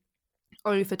to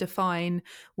over define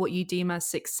what you deem as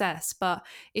success. But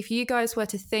if you guys were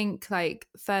to think like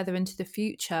further into the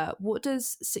future, what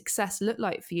does success look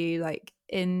like for you, like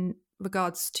in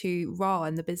regards to Ra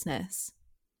and the business?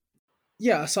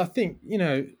 Yeah, so I think,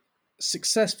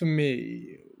 success for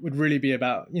me would really be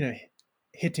about,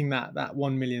 hitting that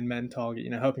 1 million men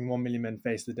target, helping 1 million men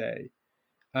face the day.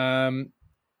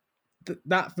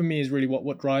 That for me is really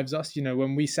what drives us.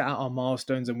 When we set out our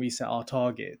milestones and we set our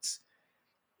targets,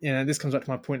 this comes back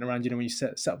to my point around, when you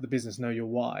set up the business, know your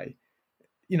why.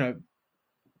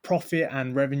 Profit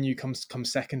and revenue comes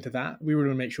second to that. We want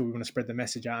to make sure we want to spread the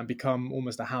message out and become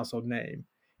almost a household name.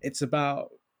 It's about,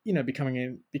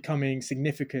 becoming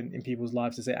significant in people's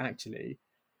lives to say, actually,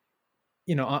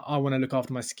 I want to look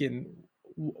after my skin.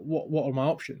 What are my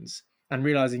options? And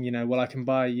realizing, well, I can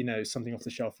buy, something off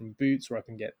the shelf from Boots, or I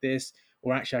can get this,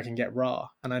 or actually I can get Ra.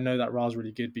 And I know that Ra is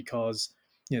really good because,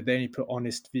 they only put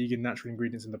honest, vegan, natural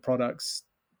ingredients in the products.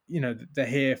 They're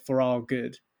here for our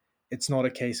good. It's not a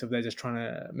case of they're just trying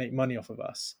to make money off of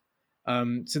us.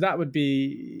 So that would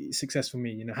be success for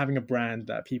me, having a brand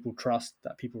that people trust,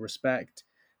 that people respect,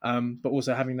 but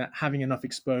also having enough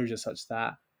exposure such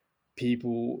that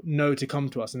people know to come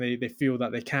to us, and they feel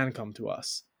that they can come to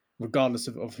us regardless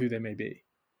of who they may be.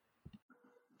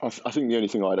 I think the only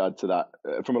thing I'd add to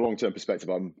that, from a long-term perspective,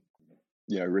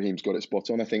 Raheem's got it spot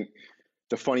on. I think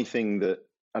the funny thing that,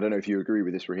 I don't know if you agree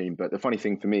with this, Raheem, but the funny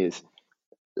thing for me is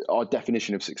our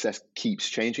definition of success keeps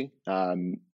changing,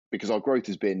 because our growth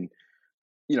has been,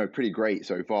 pretty great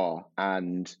so far.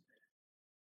 And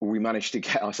we managed to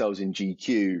get ourselves in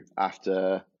GQ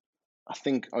after, I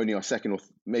think, only our second or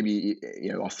maybe,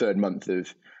 our third month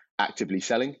of actively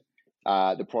selling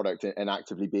the product and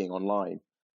actively being online.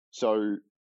 So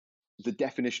the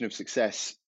definition of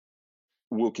success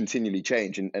will continually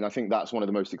change. And I think that's one of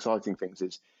the most exciting things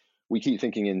is we keep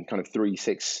thinking in kind of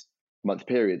 3-6 month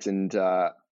periods. And,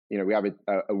 we have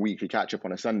a weekly catch up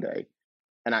on a Sunday.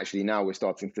 And actually now we're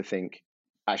starting to think,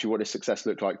 actually, what does success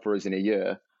look like for us in a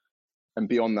year? And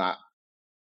beyond that,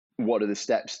 what are the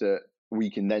steps that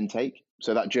we can then take?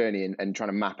 So that journey and trying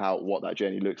to map out what that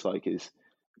journey looks like is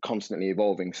constantly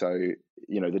evolving. So,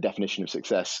 the definition of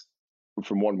success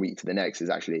from one week to the next is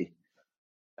actually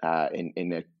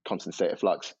in a constant state of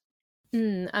flux.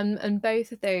 And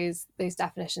both of those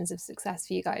definitions of success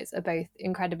for you guys are both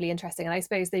incredibly interesting. And I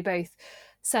suppose they both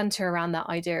center around that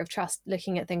idea of trust.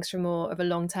 Looking at things from more of a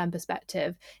long-term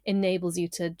perspective enables you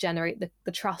to generate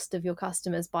the trust of your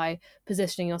customers by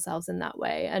positioning yourselves in that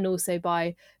way, and also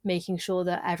by making sure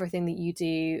that everything that you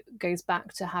do goes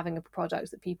back to having a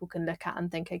product that people can look at and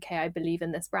think, okay, I believe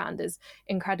in this brand, is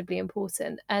incredibly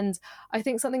important. And I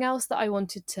think something else that I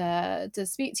wanted to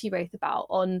speak to you both about,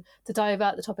 on to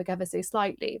divert the topic ever so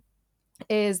slightly,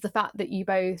 is the fact that you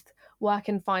both work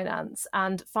in finance,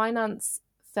 and finance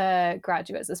for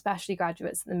graduates, especially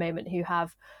graduates at the moment who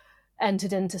have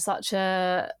entered into such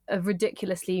a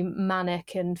ridiculously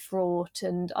manic and fraught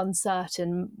and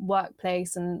uncertain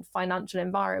workplace and financial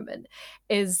environment,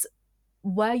 is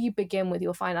where you begin with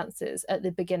your finances at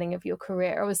the beginning of your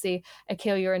career. Obviously,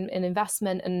 Akil, you're in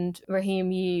investment, and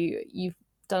Raheem, you've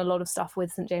done a lot of stuff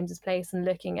with St James's Place and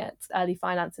looking at early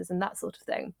finances and that sort of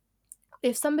thing.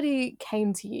 If somebody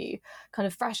came to you kind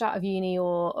of fresh out of uni,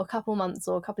 or a couple months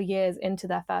or a couple of years into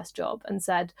their first job, and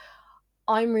said,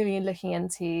 I'm really looking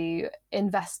into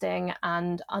investing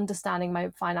and understanding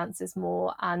my finances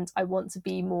more, and I want to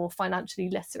be more financially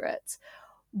literate,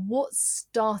 what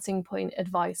starting point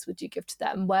advice would you give to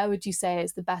them? Where would you say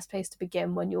is the best place to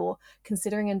begin when you're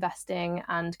considering investing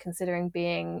and considering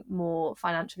being more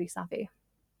financially savvy?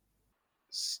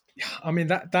 I mean,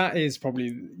 that is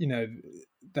probably,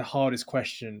 the hardest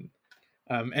question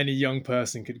any young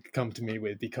person could come to me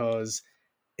with, because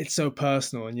it's so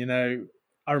personal. And,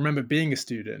 I remember being a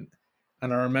student,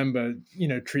 and I remember,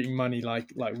 treating money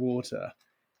like water.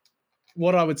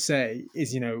 What I would say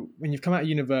is, when you've come out of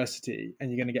university and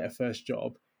you're going to get a first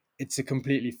job, it's a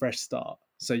completely fresh start.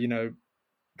 So,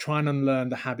 try and unlearn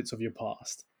the habits of your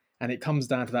past. And it comes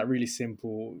down to that really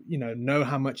simple, know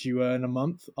how much you earn a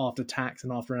month after tax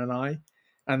and after NI.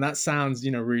 And that sounds,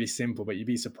 really simple, but you'd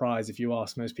be surprised if you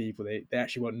ask most people, they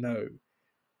actually won't know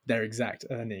their exact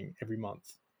earning every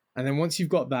month. And then once you've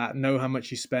got that, know how much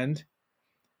you spend.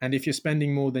 And if you're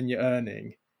spending more than you're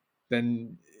earning,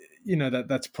 then,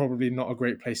 that's probably not a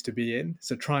great place to be in.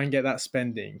 So try and get that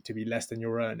spending to be less than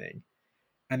you're earning.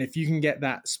 And if you can get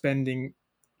that spending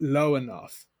low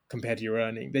enough compared to your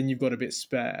earning, then you've got a bit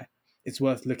spare. It's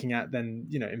worth looking at then,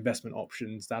 investment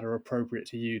options that are appropriate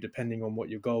to you depending on what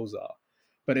your goals are.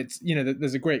 But it's,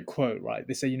 there's a great quote, right?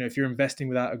 They say, if you're investing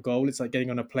without a goal, it's like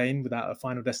getting on a plane without a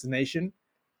final destination.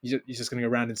 you're just going to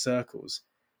go around in circles.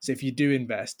 So if you do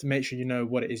invest, make sure you know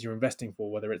what it is you're investing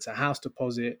for, whether it's a house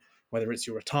deposit, whether it's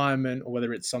your retirement, or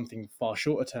whether it's something far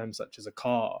shorter term, such as a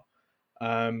car.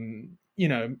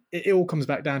 It all comes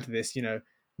back down to this,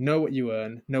 know what you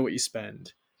earn, know what you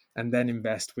spend, and then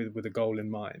invest with a goal in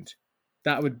mind.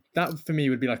 That for me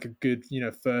would be like a good,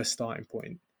 first starting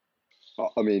point.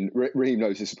 I mean, Raheem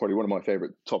knows this is probably one of my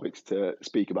favorite topics to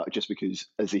speak about, just because,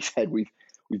 as he said, we've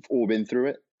all been through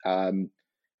it. And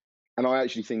I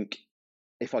actually think,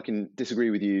 if I can disagree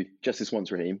with you just this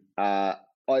once, Raheem, I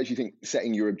actually think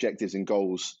setting your objectives and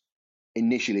goals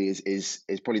initially is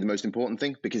probably the most important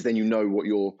thing, because then you know what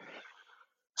you're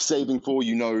saving for,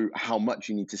 you know how much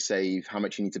you need to save, how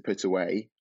much you need to put away.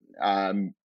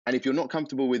 And if you're not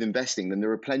comfortable with investing, then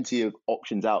there are plenty of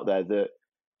options out there that,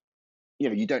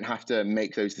 you don't have to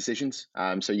make those decisions.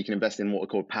 So you can invest in what are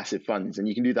called passive funds, and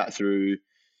you can do that through,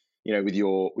 with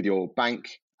your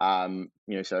bank.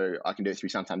 So I can do it through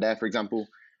Santander, for example,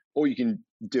 or you can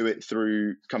do it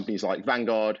through companies like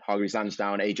Vanguard, Hargreaves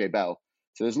Lansdown, AJ Bell.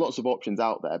 So there's lots of options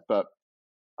out there. But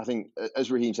I think,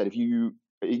 as Raheem said, if you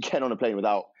get on a plane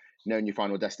without knowing your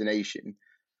final destination,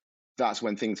 that's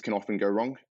when things can often go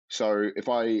wrong. So if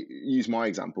I use my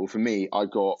example, for me,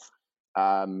 I've got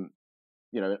an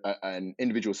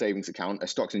individual savings account, a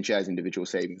stocks and shares individual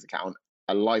savings account,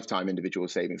 a lifetime individual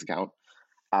savings account,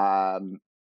 and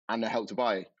a Help to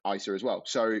Buy ISA as well.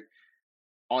 So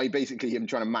I basically am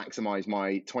trying to maximize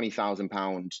my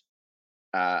 £20,000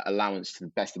 allowance to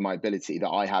the best of my ability that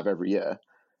I have every year,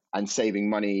 and saving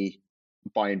money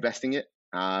by investing it.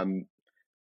 And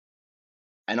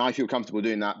I feel comfortable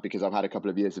doing that because I've had a couple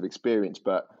of years of experience.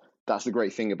 But that's the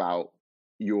great thing about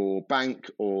your bank,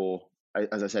 or,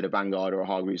 as I said, a Vanguard or a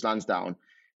Hargreaves Lansdown,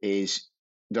 is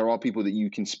there are people that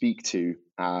you can speak to.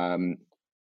 And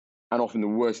often the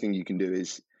worst thing you can do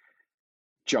is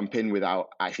jump in without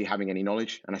actually having any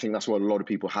knowledge. And I think that's what a lot of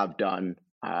people have done.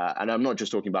 And I'm not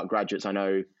just talking about graduates. I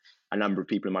know a number of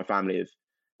people in my family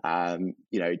have,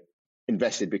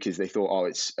 invested because they thought,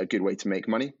 it's a good way to make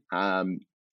money.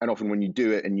 And often when you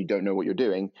do it and you don't know what you're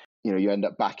doing, you end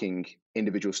up backing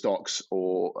individual stocks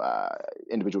or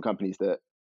individual companies that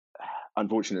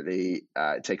unfortunately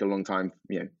take a long time,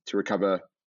 to recover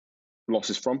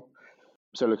losses from.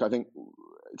 So look, I think,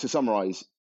 to summarize,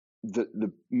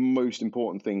 the most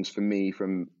important things for me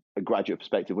from a graduate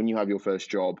perspective, when you have your first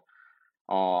job,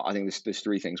 are, I think there's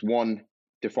three things. One,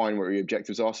 define what your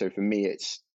objectives are. So for me,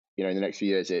 it's, in the next few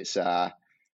years, it's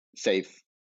save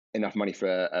enough money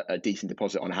for a decent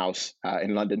deposit on a house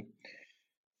in London.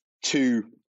 Two,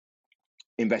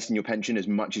 invest in your pension as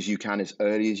much as you can, as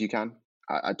early as you can.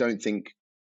 I don't think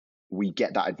we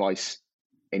get that advice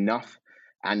enough.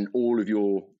 And all of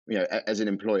your, as an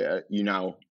employer, you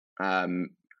now have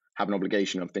an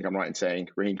obligation. I think I'm right in saying,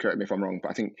 Raheem, correct me if I'm wrong, but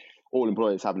I think all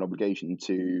employers have an obligation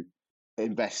to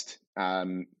invest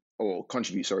or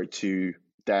contribute, to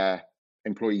their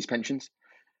employees' pensions.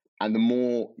 And the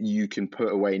more you can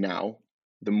put away now,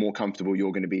 the more comfortable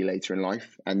you're going to be later in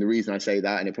life. And the reason I say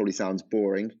that, and it probably sounds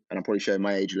boring, and I'm probably showing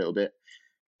my age a little bit,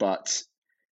 but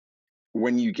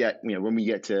when we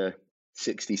get to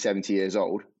 60, 70 years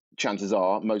old, chances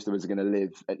are most of us are going to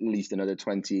live at least another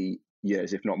 20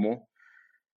 years, if not more.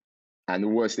 And the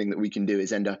worst thing that we can do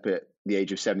is end up at the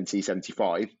age of 70,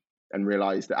 75 and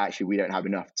realize that actually we don't have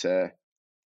enough to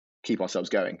keep ourselves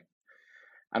going.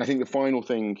 And I think the final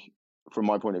thing from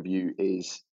my point of view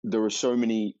is there are so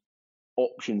many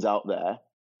options out there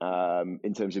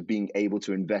in terms of being able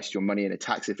to invest your money in a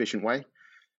tax efficient way.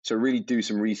 So really do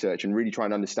some research and really try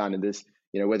and understand. And this,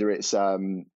 whether it's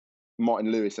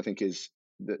Martin Lewis, I think is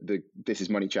the This Is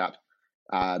Money chap,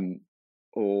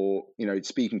 or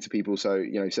speaking to people. So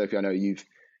Sophie, I know you've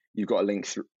got a link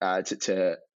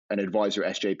to an advisor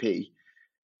at SJP.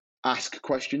 Ask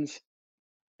questions.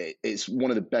 It's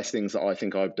one of the best things that I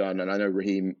think I've done, and I know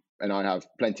Raheem and I have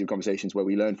plenty of conversations where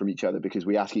we learn from each other because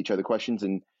we ask each other questions.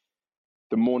 And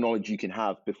the more knowledge you can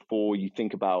have before you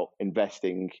think about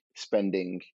investing,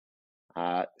 spending,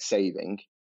 saving,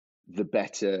 the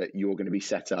better you're going to be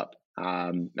set up.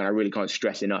 And I really can't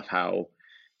stress enough how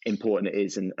important it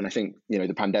is. And I think,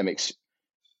 the pandemic's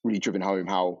really driven home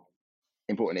how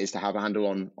important it is to have a handle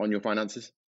on your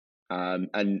finances.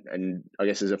 And I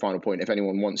guess as a final point, if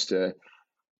anyone wants to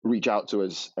reach out to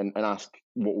us and ask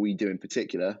what we do in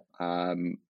particular,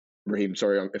 Raheem,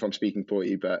 sorry if I'm speaking for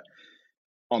you, but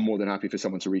I'm more than happy for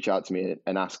someone to reach out to me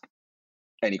and ask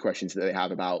any questions that they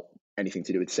have about anything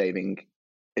to do with saving,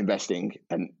 investing,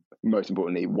 and most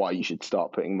importantly, why you should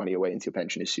start putting money away into your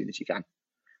pension as soon as you can.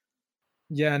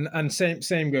 Yeah, and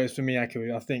same goes for me,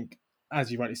 Akil. I think,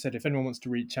 as you rightly said, if anyone wants to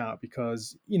reach out,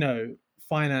 because,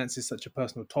 finance is such a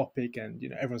personal topic, and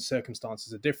everyone's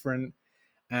circumstances are different,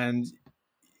 and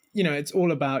it's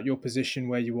all about your position,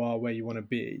 where you are, where you want to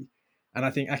be. And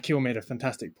I think Akil made a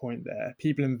fantastic point there.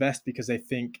 People invest because they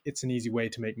think it's an easy way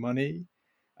to make money.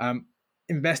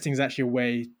 Investing is actually a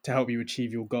way to help you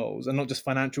achieve your goals, and not just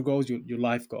financial goals, your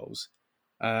life goals.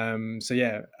 So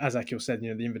yeah, as Akil said,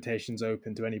 the invitation's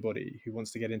open to anybody who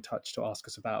wants to get in touch to ask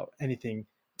us about anything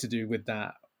to do with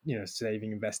that,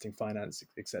 saving, investing, finance,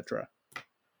 etc.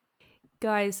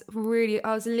 Guys, really,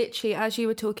 I was literally, as you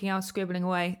were talking, I was scribbling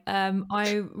away.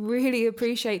 I really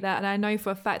appreciate that. And I know for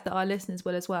a fact that our listeners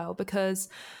will as well, because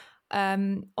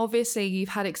obviously you've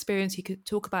had experience, you could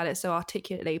talk about it so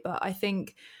articulately, but I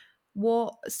think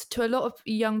to a lot of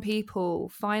young people,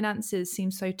 finances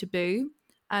seem so taboo.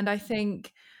 And I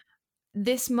think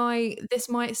this might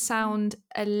sound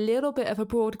a little bit of a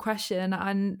broad question,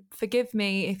 and forgive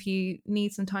me if you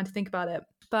need some time to think about it,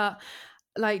 but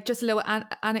like just a little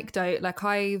anecdote, like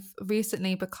I've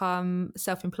recently become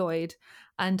self-employed,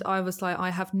 and I was like,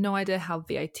 I have no idea how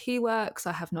VAT works,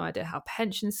 I have no idea how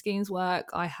pension schemes work,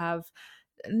 I have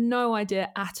no idea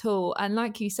at all. And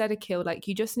like you said, Akil, like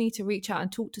you just need to reach out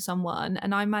and talk to someone,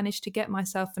 and I managed to get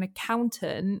myself an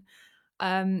accountant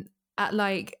at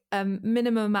like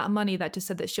minimum amount of money that just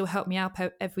said that she'll help me out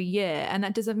every year. And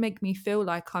that doesn't make me feel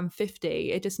like I'm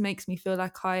 50. It just makes me feel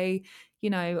like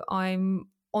I'm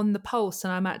on the pulse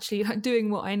and I'm actually like doing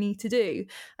what I need to do.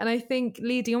 And I think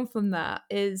leading on from that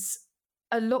is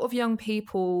a lot of young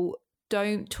people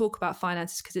don't talk about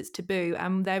finances because it's taboo.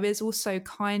 And there is also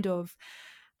kind of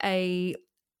a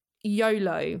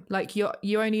YOLO, like you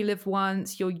only live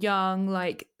once, you're young,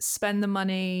 like spend the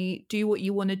money, do what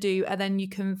you want to do, and then you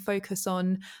can focus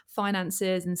on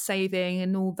finances and saving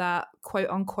and all that quote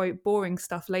unquote boring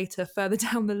stuff later, further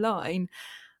down the line.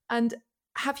 And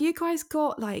have you guys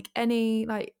got like any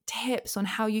like tips on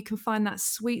how you can find that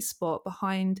sweet spot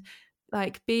behind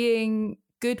like being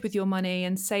good with your money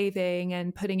and saving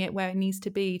and putting it where it needs to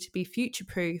be future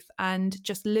proof, and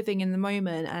just living in the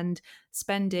moment and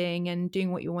spending and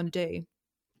doing what you want to do?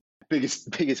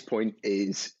 Biggest point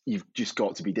is you've just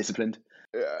got to be disciplined.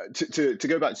 To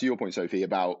go back to your point, Sophie,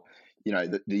 about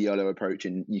the YOLO approach,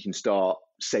 and you can start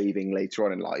saving later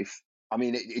on in life. I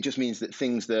mean, it just means that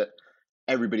things that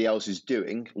everybody else is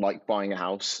doing, like buying a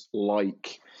house,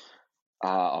 like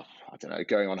I don't know,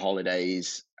 going on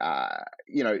holidays,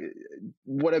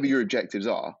 whatever your objectives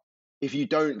are, if you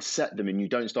don't set them and you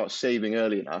don't start saving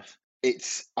early enough,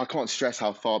 I can't stress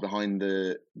how far behind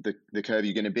the curve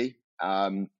you're going to be.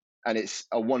 And it's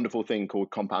a wonderful thing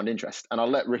called compound interest. And I'll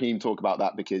let Raheem talk about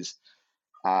that because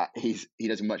he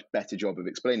does a much better job of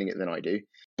explaining it than I do.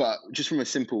 But just from a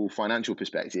simple financial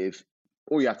perspective,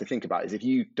 all you have to think about is if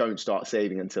you don't start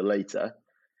saving until later,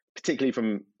 particularly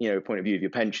from point of view of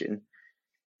your pension,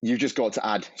 you've just got to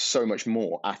add so much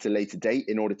more at a later date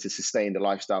in order to sustain the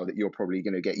lifestyle that you're probably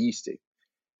going to get used to.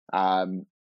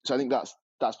 So I think that's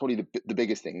probably the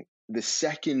biggest thing. The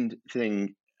second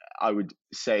thing I would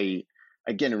say,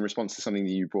 again, in response to something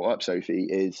that you brought up, Sophie,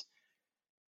 is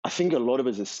I think a lot of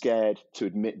us are scared to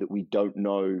admit that we don't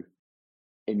know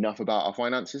enough about our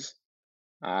finances.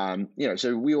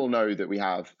 So we all know that we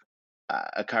have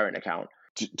a current account.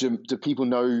 Do people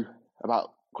know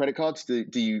about credit cards? Do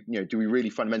we really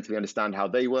fundamentally understand how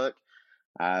they work?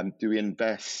 Do we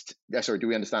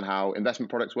understand how investment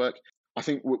products work? I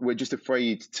think we're just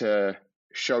afraid to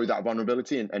show that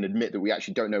vulnerability and admit that we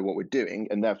actually don't know what we're doing,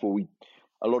 and therefore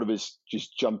a lot of us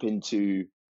just jump into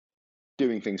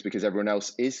doing things because everyone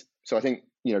else is. So I think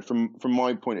from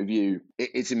my point of view,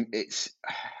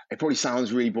 it probably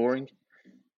sounds really boring,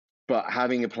 but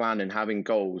having a plan and having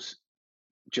goals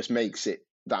just makes it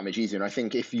that much easier. And I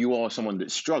think if you are someone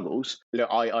that struggles,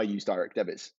 I use direct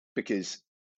debits because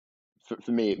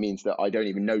for me, it means that I don't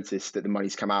even notice that the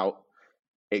money's come out.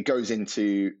 It goes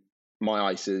into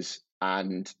my ISAs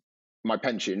and my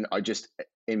pension. I just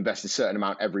invest a certain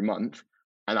amount every month,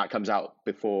 and that comes out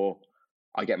before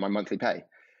I get my monthly pay.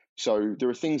 So there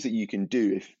are things that you can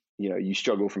do if you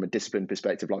struggle from a discipline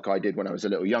perspective, like I did when I was a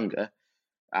little younger,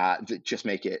 that just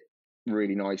make it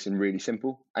really nice and really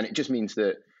simple. And it just means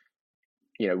that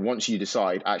once you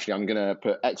decide, actually, I'm going to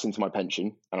put X into my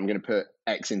pension and I'm going to put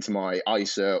X into my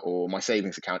ISA or my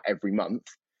savings account every month,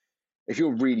 if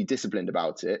you're really disciplined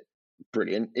about it,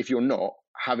 brilliant. If you're not,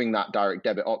 having that direct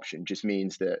debit option just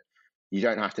means that you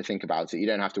don't have to think about it. You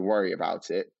don't have to worry about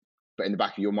it. But in the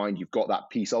back of your mind, you've got that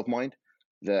peace of mind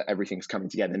that everything's coming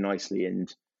together nicely,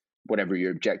 and whatever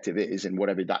your objective is and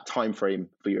whatever that time frame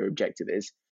for your objective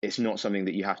is, it's not something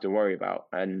that you have to worry about.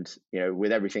 And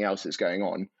with everything else that's going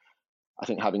on, I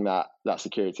think having that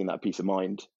security and that peace of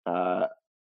mind,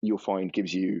 you'll find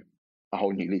gives you a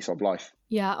whole new lease of life.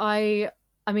 Yeah,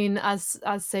 I mean, as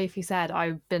Sophie said,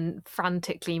 I've been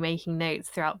frantically making notes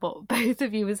throughout what both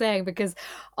of you were saying, because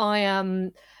I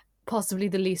am possibly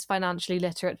the least financially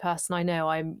literate person I know.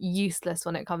 I'm useless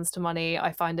when it comes to money.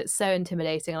 I find it so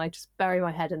intimidating, and I just bury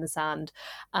my head in the sand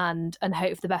and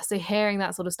hope for the best. So hearing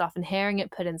that sort of stuff and hearing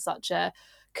it put in such a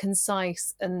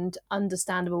concise and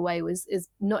understandable way is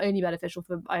not only beneficial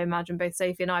for, I imagine, both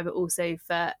Sophie and I, but also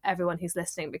for everyone who's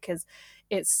listening, because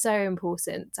it's so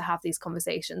important to have these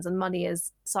conversations. And money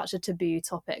is such a taboo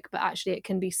topic, but actually it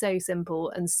can be so simple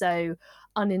and so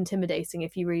unintimidating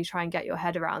if you really try and get your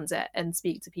head around it and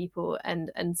speak to people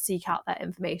and seek out that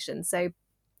information. So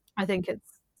I think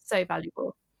it's so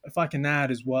valuable. If I can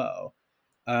add as well,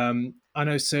 I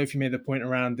know Sophie made the point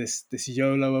around this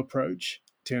YOLO approach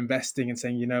to investing and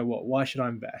saying, you know what, why should I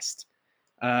invest?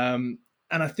 And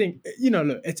I think,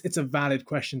 look, it's a valid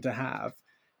question to have.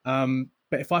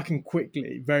 But if I can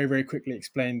quickly, very, very quickly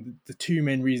explain the two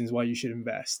main reasons why you should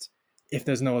invest, if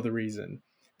there's no other reason.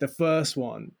 The first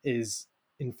one is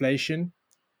inflation.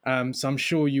 So I'm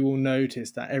sure you will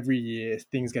notice that every year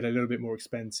things get a little bit more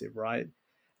expensive, right?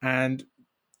 And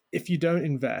if you don't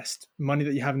invest, money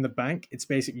that you have in the bank, it's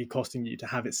basically costing you to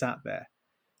have it sat there.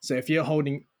 So if you're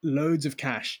holding loads of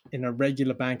cash in a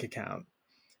regular bank account,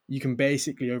 you can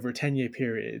basically, over a 10-year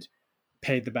period,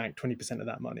 pay the bank 20% of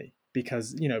that money,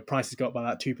 because, prices go up by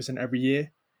about 2% every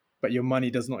year, but your money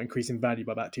does not increase in value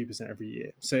by about 2% every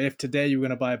year. So if today you're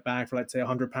going to buy a bag for, let's say,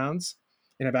 £100,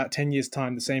 in about 10 years'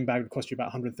 time, the same bag would cost you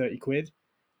about 130 quid,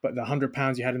 but the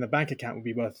 £100 you had in the bank account would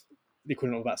be worth the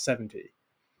equivalent of about 70.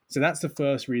 So that's the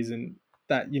first reason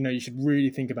that, you should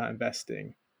really think about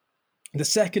investing. The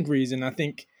second reason, I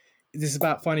think, this is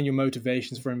about finding your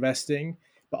motivations for investing.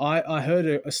 But I heard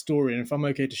a story, and if I'm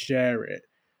okay to share it,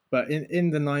 but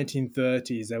in the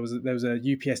 1930s, there was a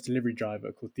UPS delivery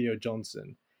driver called Theo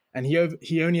Johnson, and he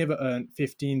only ever earned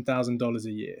 $15,000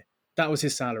 a year. That was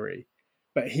his salary.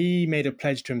 But he made a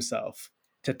pledge to himself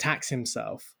to tax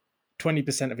himself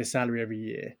 20% of his salary every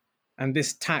year. And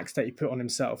this tax that he put on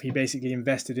himself, he basically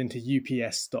invested into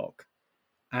UPS stock.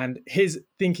 And his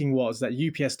thinking was that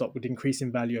UPS stock would increase in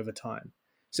value over time.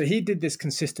 So he did this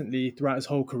consistently throughout his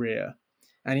whole career,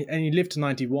 and he lived to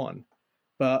 91.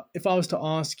 But if I was to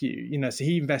ask you, so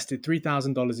he invested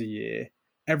 $3,000 a year,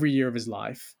 every year of his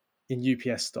life in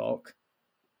UPS stock.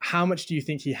 How much do you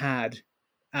think he had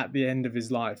at the end of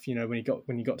his life, when he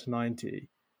got to 90,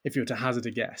 if you were to hazard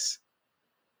a guess?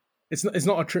 It's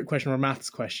not a trick question or a maths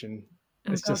question.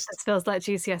 It's just... This feels like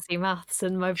GCSE maths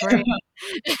in my brain.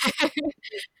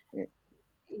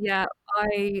 Yeah,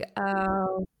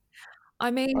 I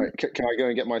mean... Right, can I go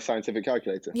and get my scientific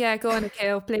calculator? Yeah, go on,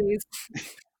 Akhil, please.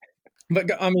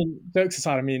 But I mean, jokes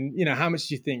aside, I mean, how much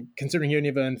do you think, considering you only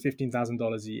earn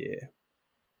 $15,000 a year?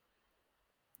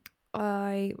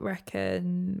 I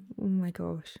reckon, oh my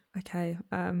gosh, okay.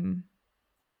 I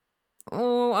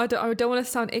don't want to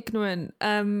sound ignorant.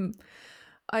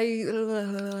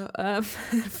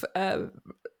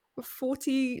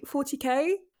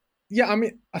 40K? Yeah, I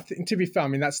mean, I think, to be fair, I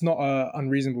mean, that's not an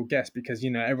unreasonable guess, because,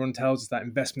 everyone tells us that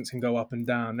investments can go up and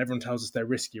down. Everyone tells us they're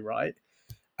risky, right?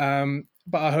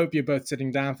 But I hope you're both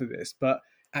sitting down for this. But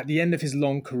at the end of his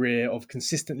long career of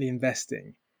consistently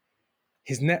investing,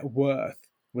 his net worth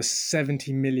was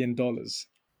 $70 million.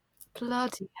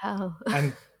 Bloody hell.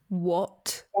 And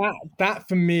what? That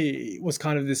for me was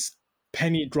kind of this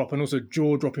penny drop and also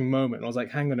jaw-dropping moment. I was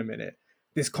like, hang on a minute.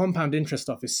 This compound interest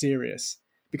stuff is serious.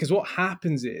 Because what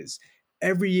happens is,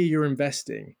 every year you're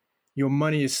investing, your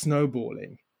money is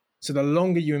snowballing. So the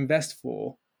longer you invest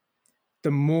for,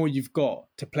 the more you've got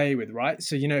to play with, right?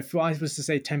 So, if I was to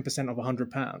say 10% of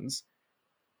 £100,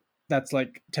 that's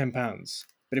like £10.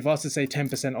 But if I was to say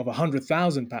 10% of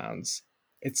 £100,000,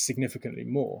 it's significantly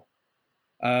more.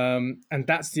 And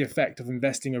that's the effect of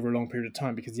investing over a long period of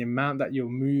time, because the amount that you're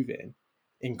moving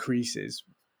increases.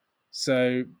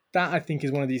 So that, I think,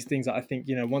 is one of these things that I think,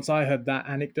 once I heard that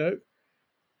anecdote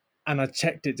and I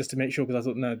checked it just to make sure, because I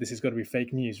thought, no, this has got to be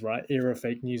fake news, right? Era of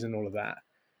fake news and all of that.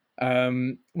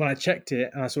 When I checked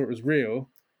it and I saw it was real,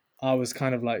 I was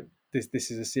kind of like,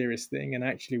 this is a serious thing, and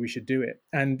actually we should do it.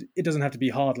 And it doesn't have to be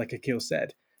hard, like Akhil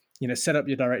said. Set up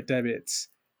your direct debits,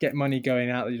 get money going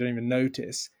out that you don't even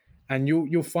notice, and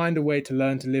you'll find a way to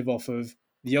learn to live off of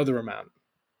the other amount.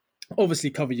 Obviously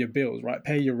cover your bills, right?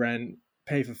 Pay your rent,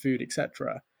 pay for food,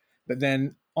 etc. But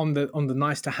then on the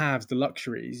nice to haves, the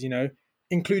luxuries,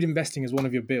 include investing as one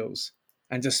of your bills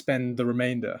and just spend the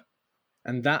remainder.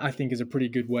 And that, I think, is a pretty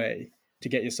good way to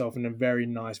get yourself in a very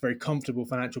nice, very comfortable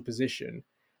financial position.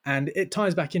 And it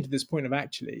ties back into this point of,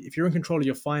 actually, if you're in control of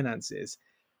your finances,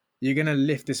 you're going to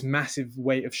lift this massive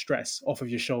weight of stress off of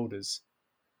your shoulders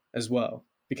as well,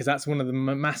 because that's one of the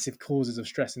massive causes of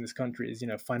stress in this country is,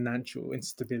 financial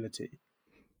instability.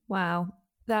 Wow.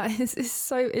 That is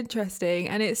so interesting.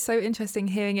 And it's so interesting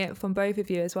hearing it from both of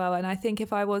you as well. And I think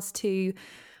if I was to,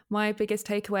 my biggest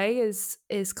takeaway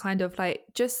is kind of like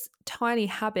just tiny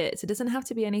habits. It doesn't have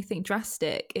to be anything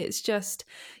drastic. It's just,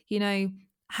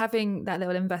 having that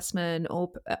little investment or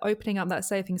opening up that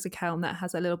savings account that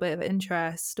has a little bit of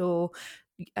interest, or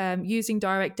using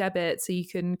direct debit so you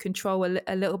can control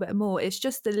a little bit more. It's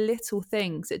just the little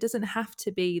things. It doesn't have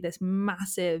to be this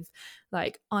massive,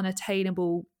 like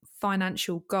unattainable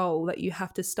financial goal that you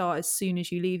have to start as soon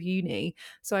as you leave uni.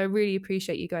 So I really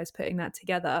appreciate you guys putting that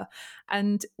together.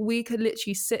 And we could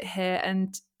literally sit here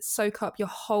and soak up your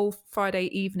whole Friday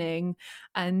evening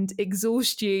and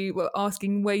exhaust you. We're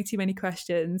asking way too many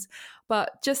questions.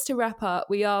 But just to wrap up,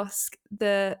 we ask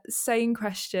the same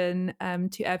question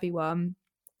to everyone.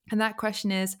 And that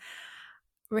question is,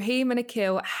 Raheem and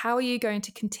Akhil, how are you going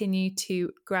to continue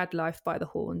to grad life by the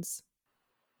horns?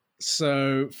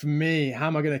 So for me, how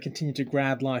am I going to continue to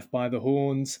grad life by the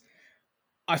horns?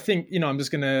 I think, I'm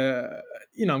just going to,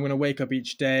 I'm going to wake up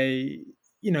each day,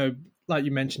 like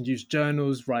you mentioned, use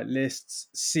journals, write lists,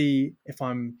 see if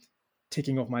I'm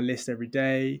ticking off my list every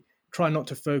day, try not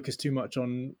to focus too much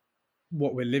on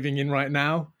what we're living in right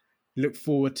now, look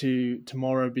forward to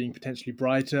tomorrow being potentially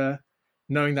brighter,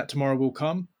 knowing that tomorrow will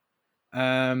come.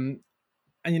 And,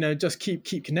 just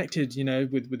keep connected,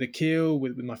 with Akhil,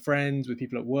 with my friends, with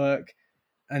people at work,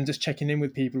 and just checking in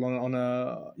with people on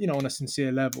a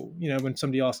sincere level. When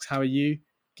somebody asks, how are you?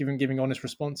 Giving honest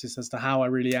responses as to how I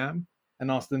really am, and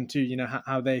ask them too,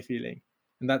 how they're feeling.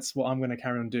 And that's what I'm going to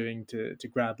carry on doing to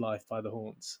grad life by the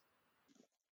horns.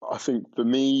 I think for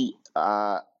me,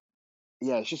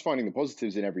 it's just finding the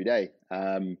positives in every day.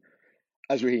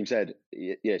 As Raheem said,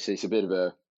 yes, it's a bit of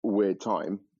a weird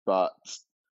time, but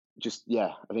I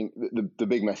think the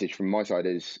big message from my side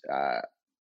is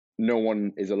no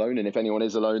one is alone. And if anyone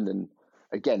is alone, then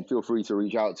again, feel free to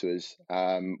reach out to us.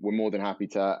 We're more than happy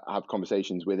to have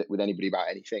conversations with anybody about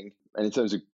anything. And in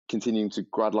terms of continuing to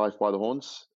grad life by the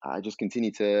horns, I just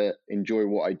continue to enjoy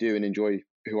what I do and enjoy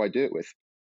who I do it with.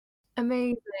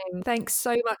 Amazing. Thanks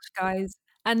so much, guys.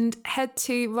 And head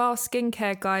to Ra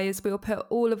Skincare, guys. We'll put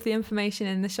all of the information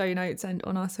in the show notes and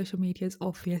on our social medias,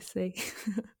 obviously.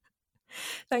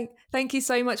 Thank you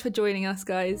so much for joining us,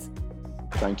 guys.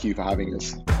 Thank you for having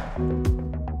us.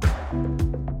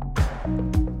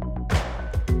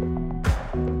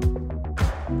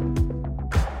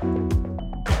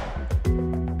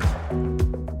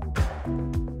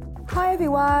 Hi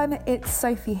everyone, it's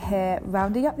Sophie here,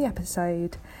 rounding up the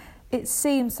episode. It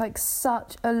seems like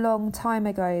such a long time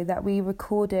ago that we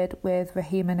recorded with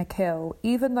Raheem and Akhil,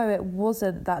 even though it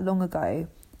wasn't that long ago.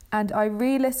 And I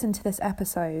re-listened to this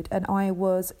episode and I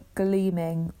was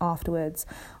gleaming afterwards.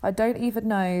 I don't even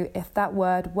know if that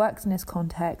word works in this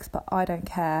context, but I don't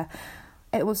care.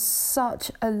 It was such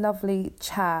a lovely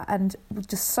chat, and we're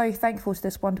just so thankful to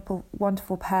this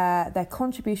wonderful pair, their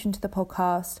contribution to the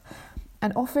podcast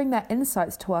and offering their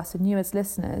insights to us and you as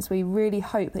listeners. We really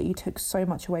hope that you took so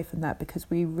much away from that, because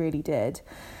we really did.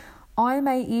 I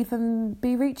may even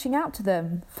be reaching out to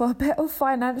them for a bit of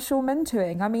financial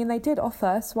mentoring. I mean, they did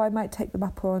offer, so I might take them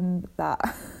up on that.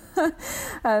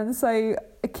 So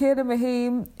Akhil and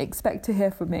Raheem, expect to hear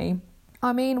from me.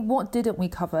 I mean, what didn't we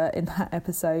cover in that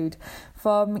episode?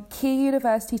 From key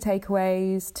university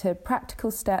takeaways to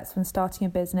practical steps when starting a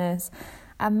business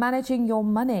and managing your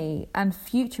money and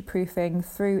future-proofing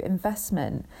through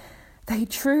investment. They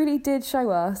truly did show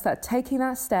us that taking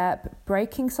that step,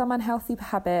 breaking some unhealthy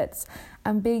habits,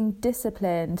 and being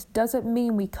disciplined doesn't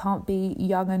mean we can't be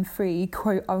young and free,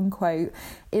 quote unquote.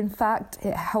 In fact,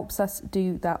 it helps us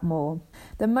do that more.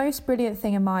 The most brilliant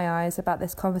thing in my eyes about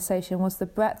this conversation was the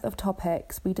breadth of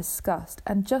topics we discussed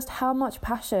and just how much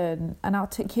passion and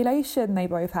articulation they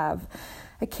both have.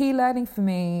 A key learning for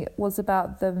me was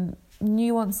about the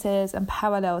nuances and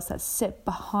parallels that sit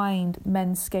behind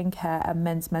men's skincare and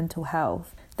men's mental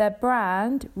health. Their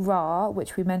brand, Ra,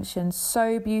 which we mentioned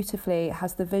so beautifully,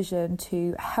 has the vision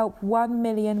to help 1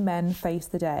 million men face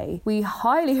the day. We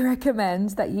highly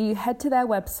recommend that you head to their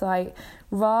website,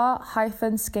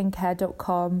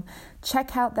 ra-skincare.com,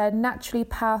 check out their naturally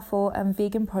powerful and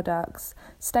vegan products,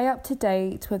 stay up to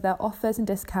date with their offers and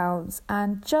discounts,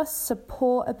 and just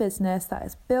support a business that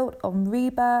is built on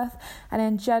rebirth and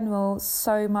in general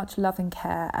so much love and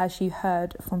care, as you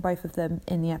heard from both of them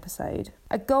in the episode.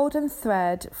 A golden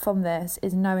thread from this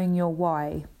is knowing your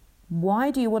why.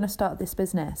 Why do you want to start this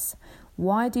business?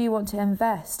 Why do you want to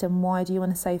invest and why do you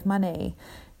want to save money?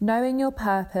 Knowing your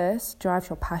purpose drives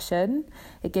your passion,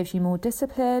 it gives you more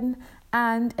discipline,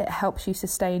 and it helps you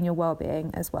sustain your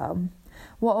well-being as well.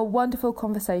 What a wonderful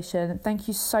conversation. Thank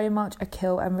you so much,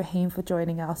 Akhil and Raheem, for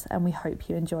joining us, and we hope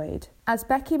you enjoyed. As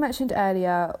Becky mentioned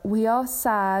earlier, we are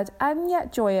sad and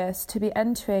yet joyous to be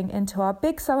entering into our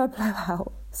big summer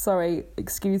blowout. Sorry,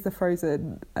 excuse the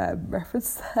Frozen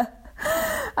reference there.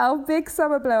 Our big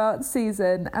summer blowout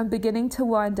season and beginning to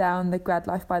wind down the Grad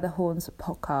Life by the Horns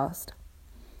podcast.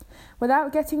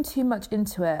 Without getting too much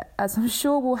into it, as I'm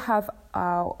sure we'll have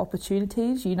our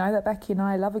opportunities, you know that Becky and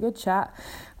I love a good chat,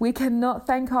 we cannot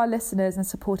thank our listeners and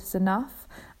supporters enough,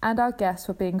 and our guests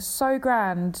for being so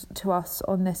grand to us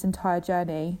on this entire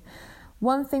journey.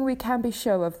 One thing we can be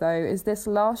sure of, though, is this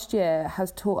last year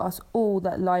has taught us all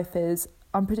that life is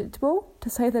unpredictable, to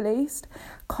say the least,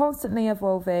 constantly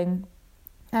evolving,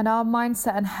 and our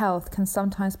mindset and health can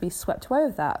sometimes be swept away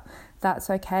with that. That's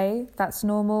okay, that's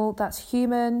normal, that's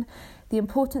human. The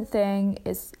important thing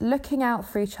is looking out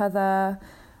for each other,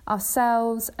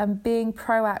 ourselves, and being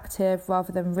proactive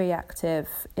rather than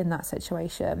reactive in that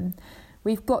situation.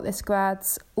 We've got this,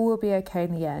 grads, all will be okay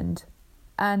in the end.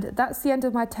 And that's the end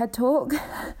of my TED Talk,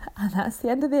 and that's the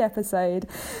end of the episode.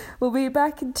 We'll be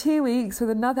back in 2 weeks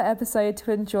with another episode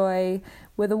to enjoy,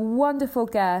 with a wonderful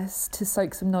guest to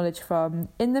soak some knowledge from.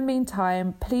 In the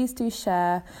meantime, please do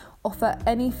share, offer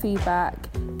any feedback,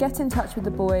 get in touch with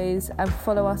the boys, and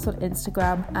follow us on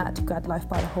Instagram at Grad Life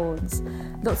by the Horns.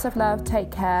 Lots of love,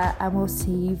 take care, and we'll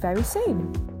see you very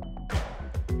soon.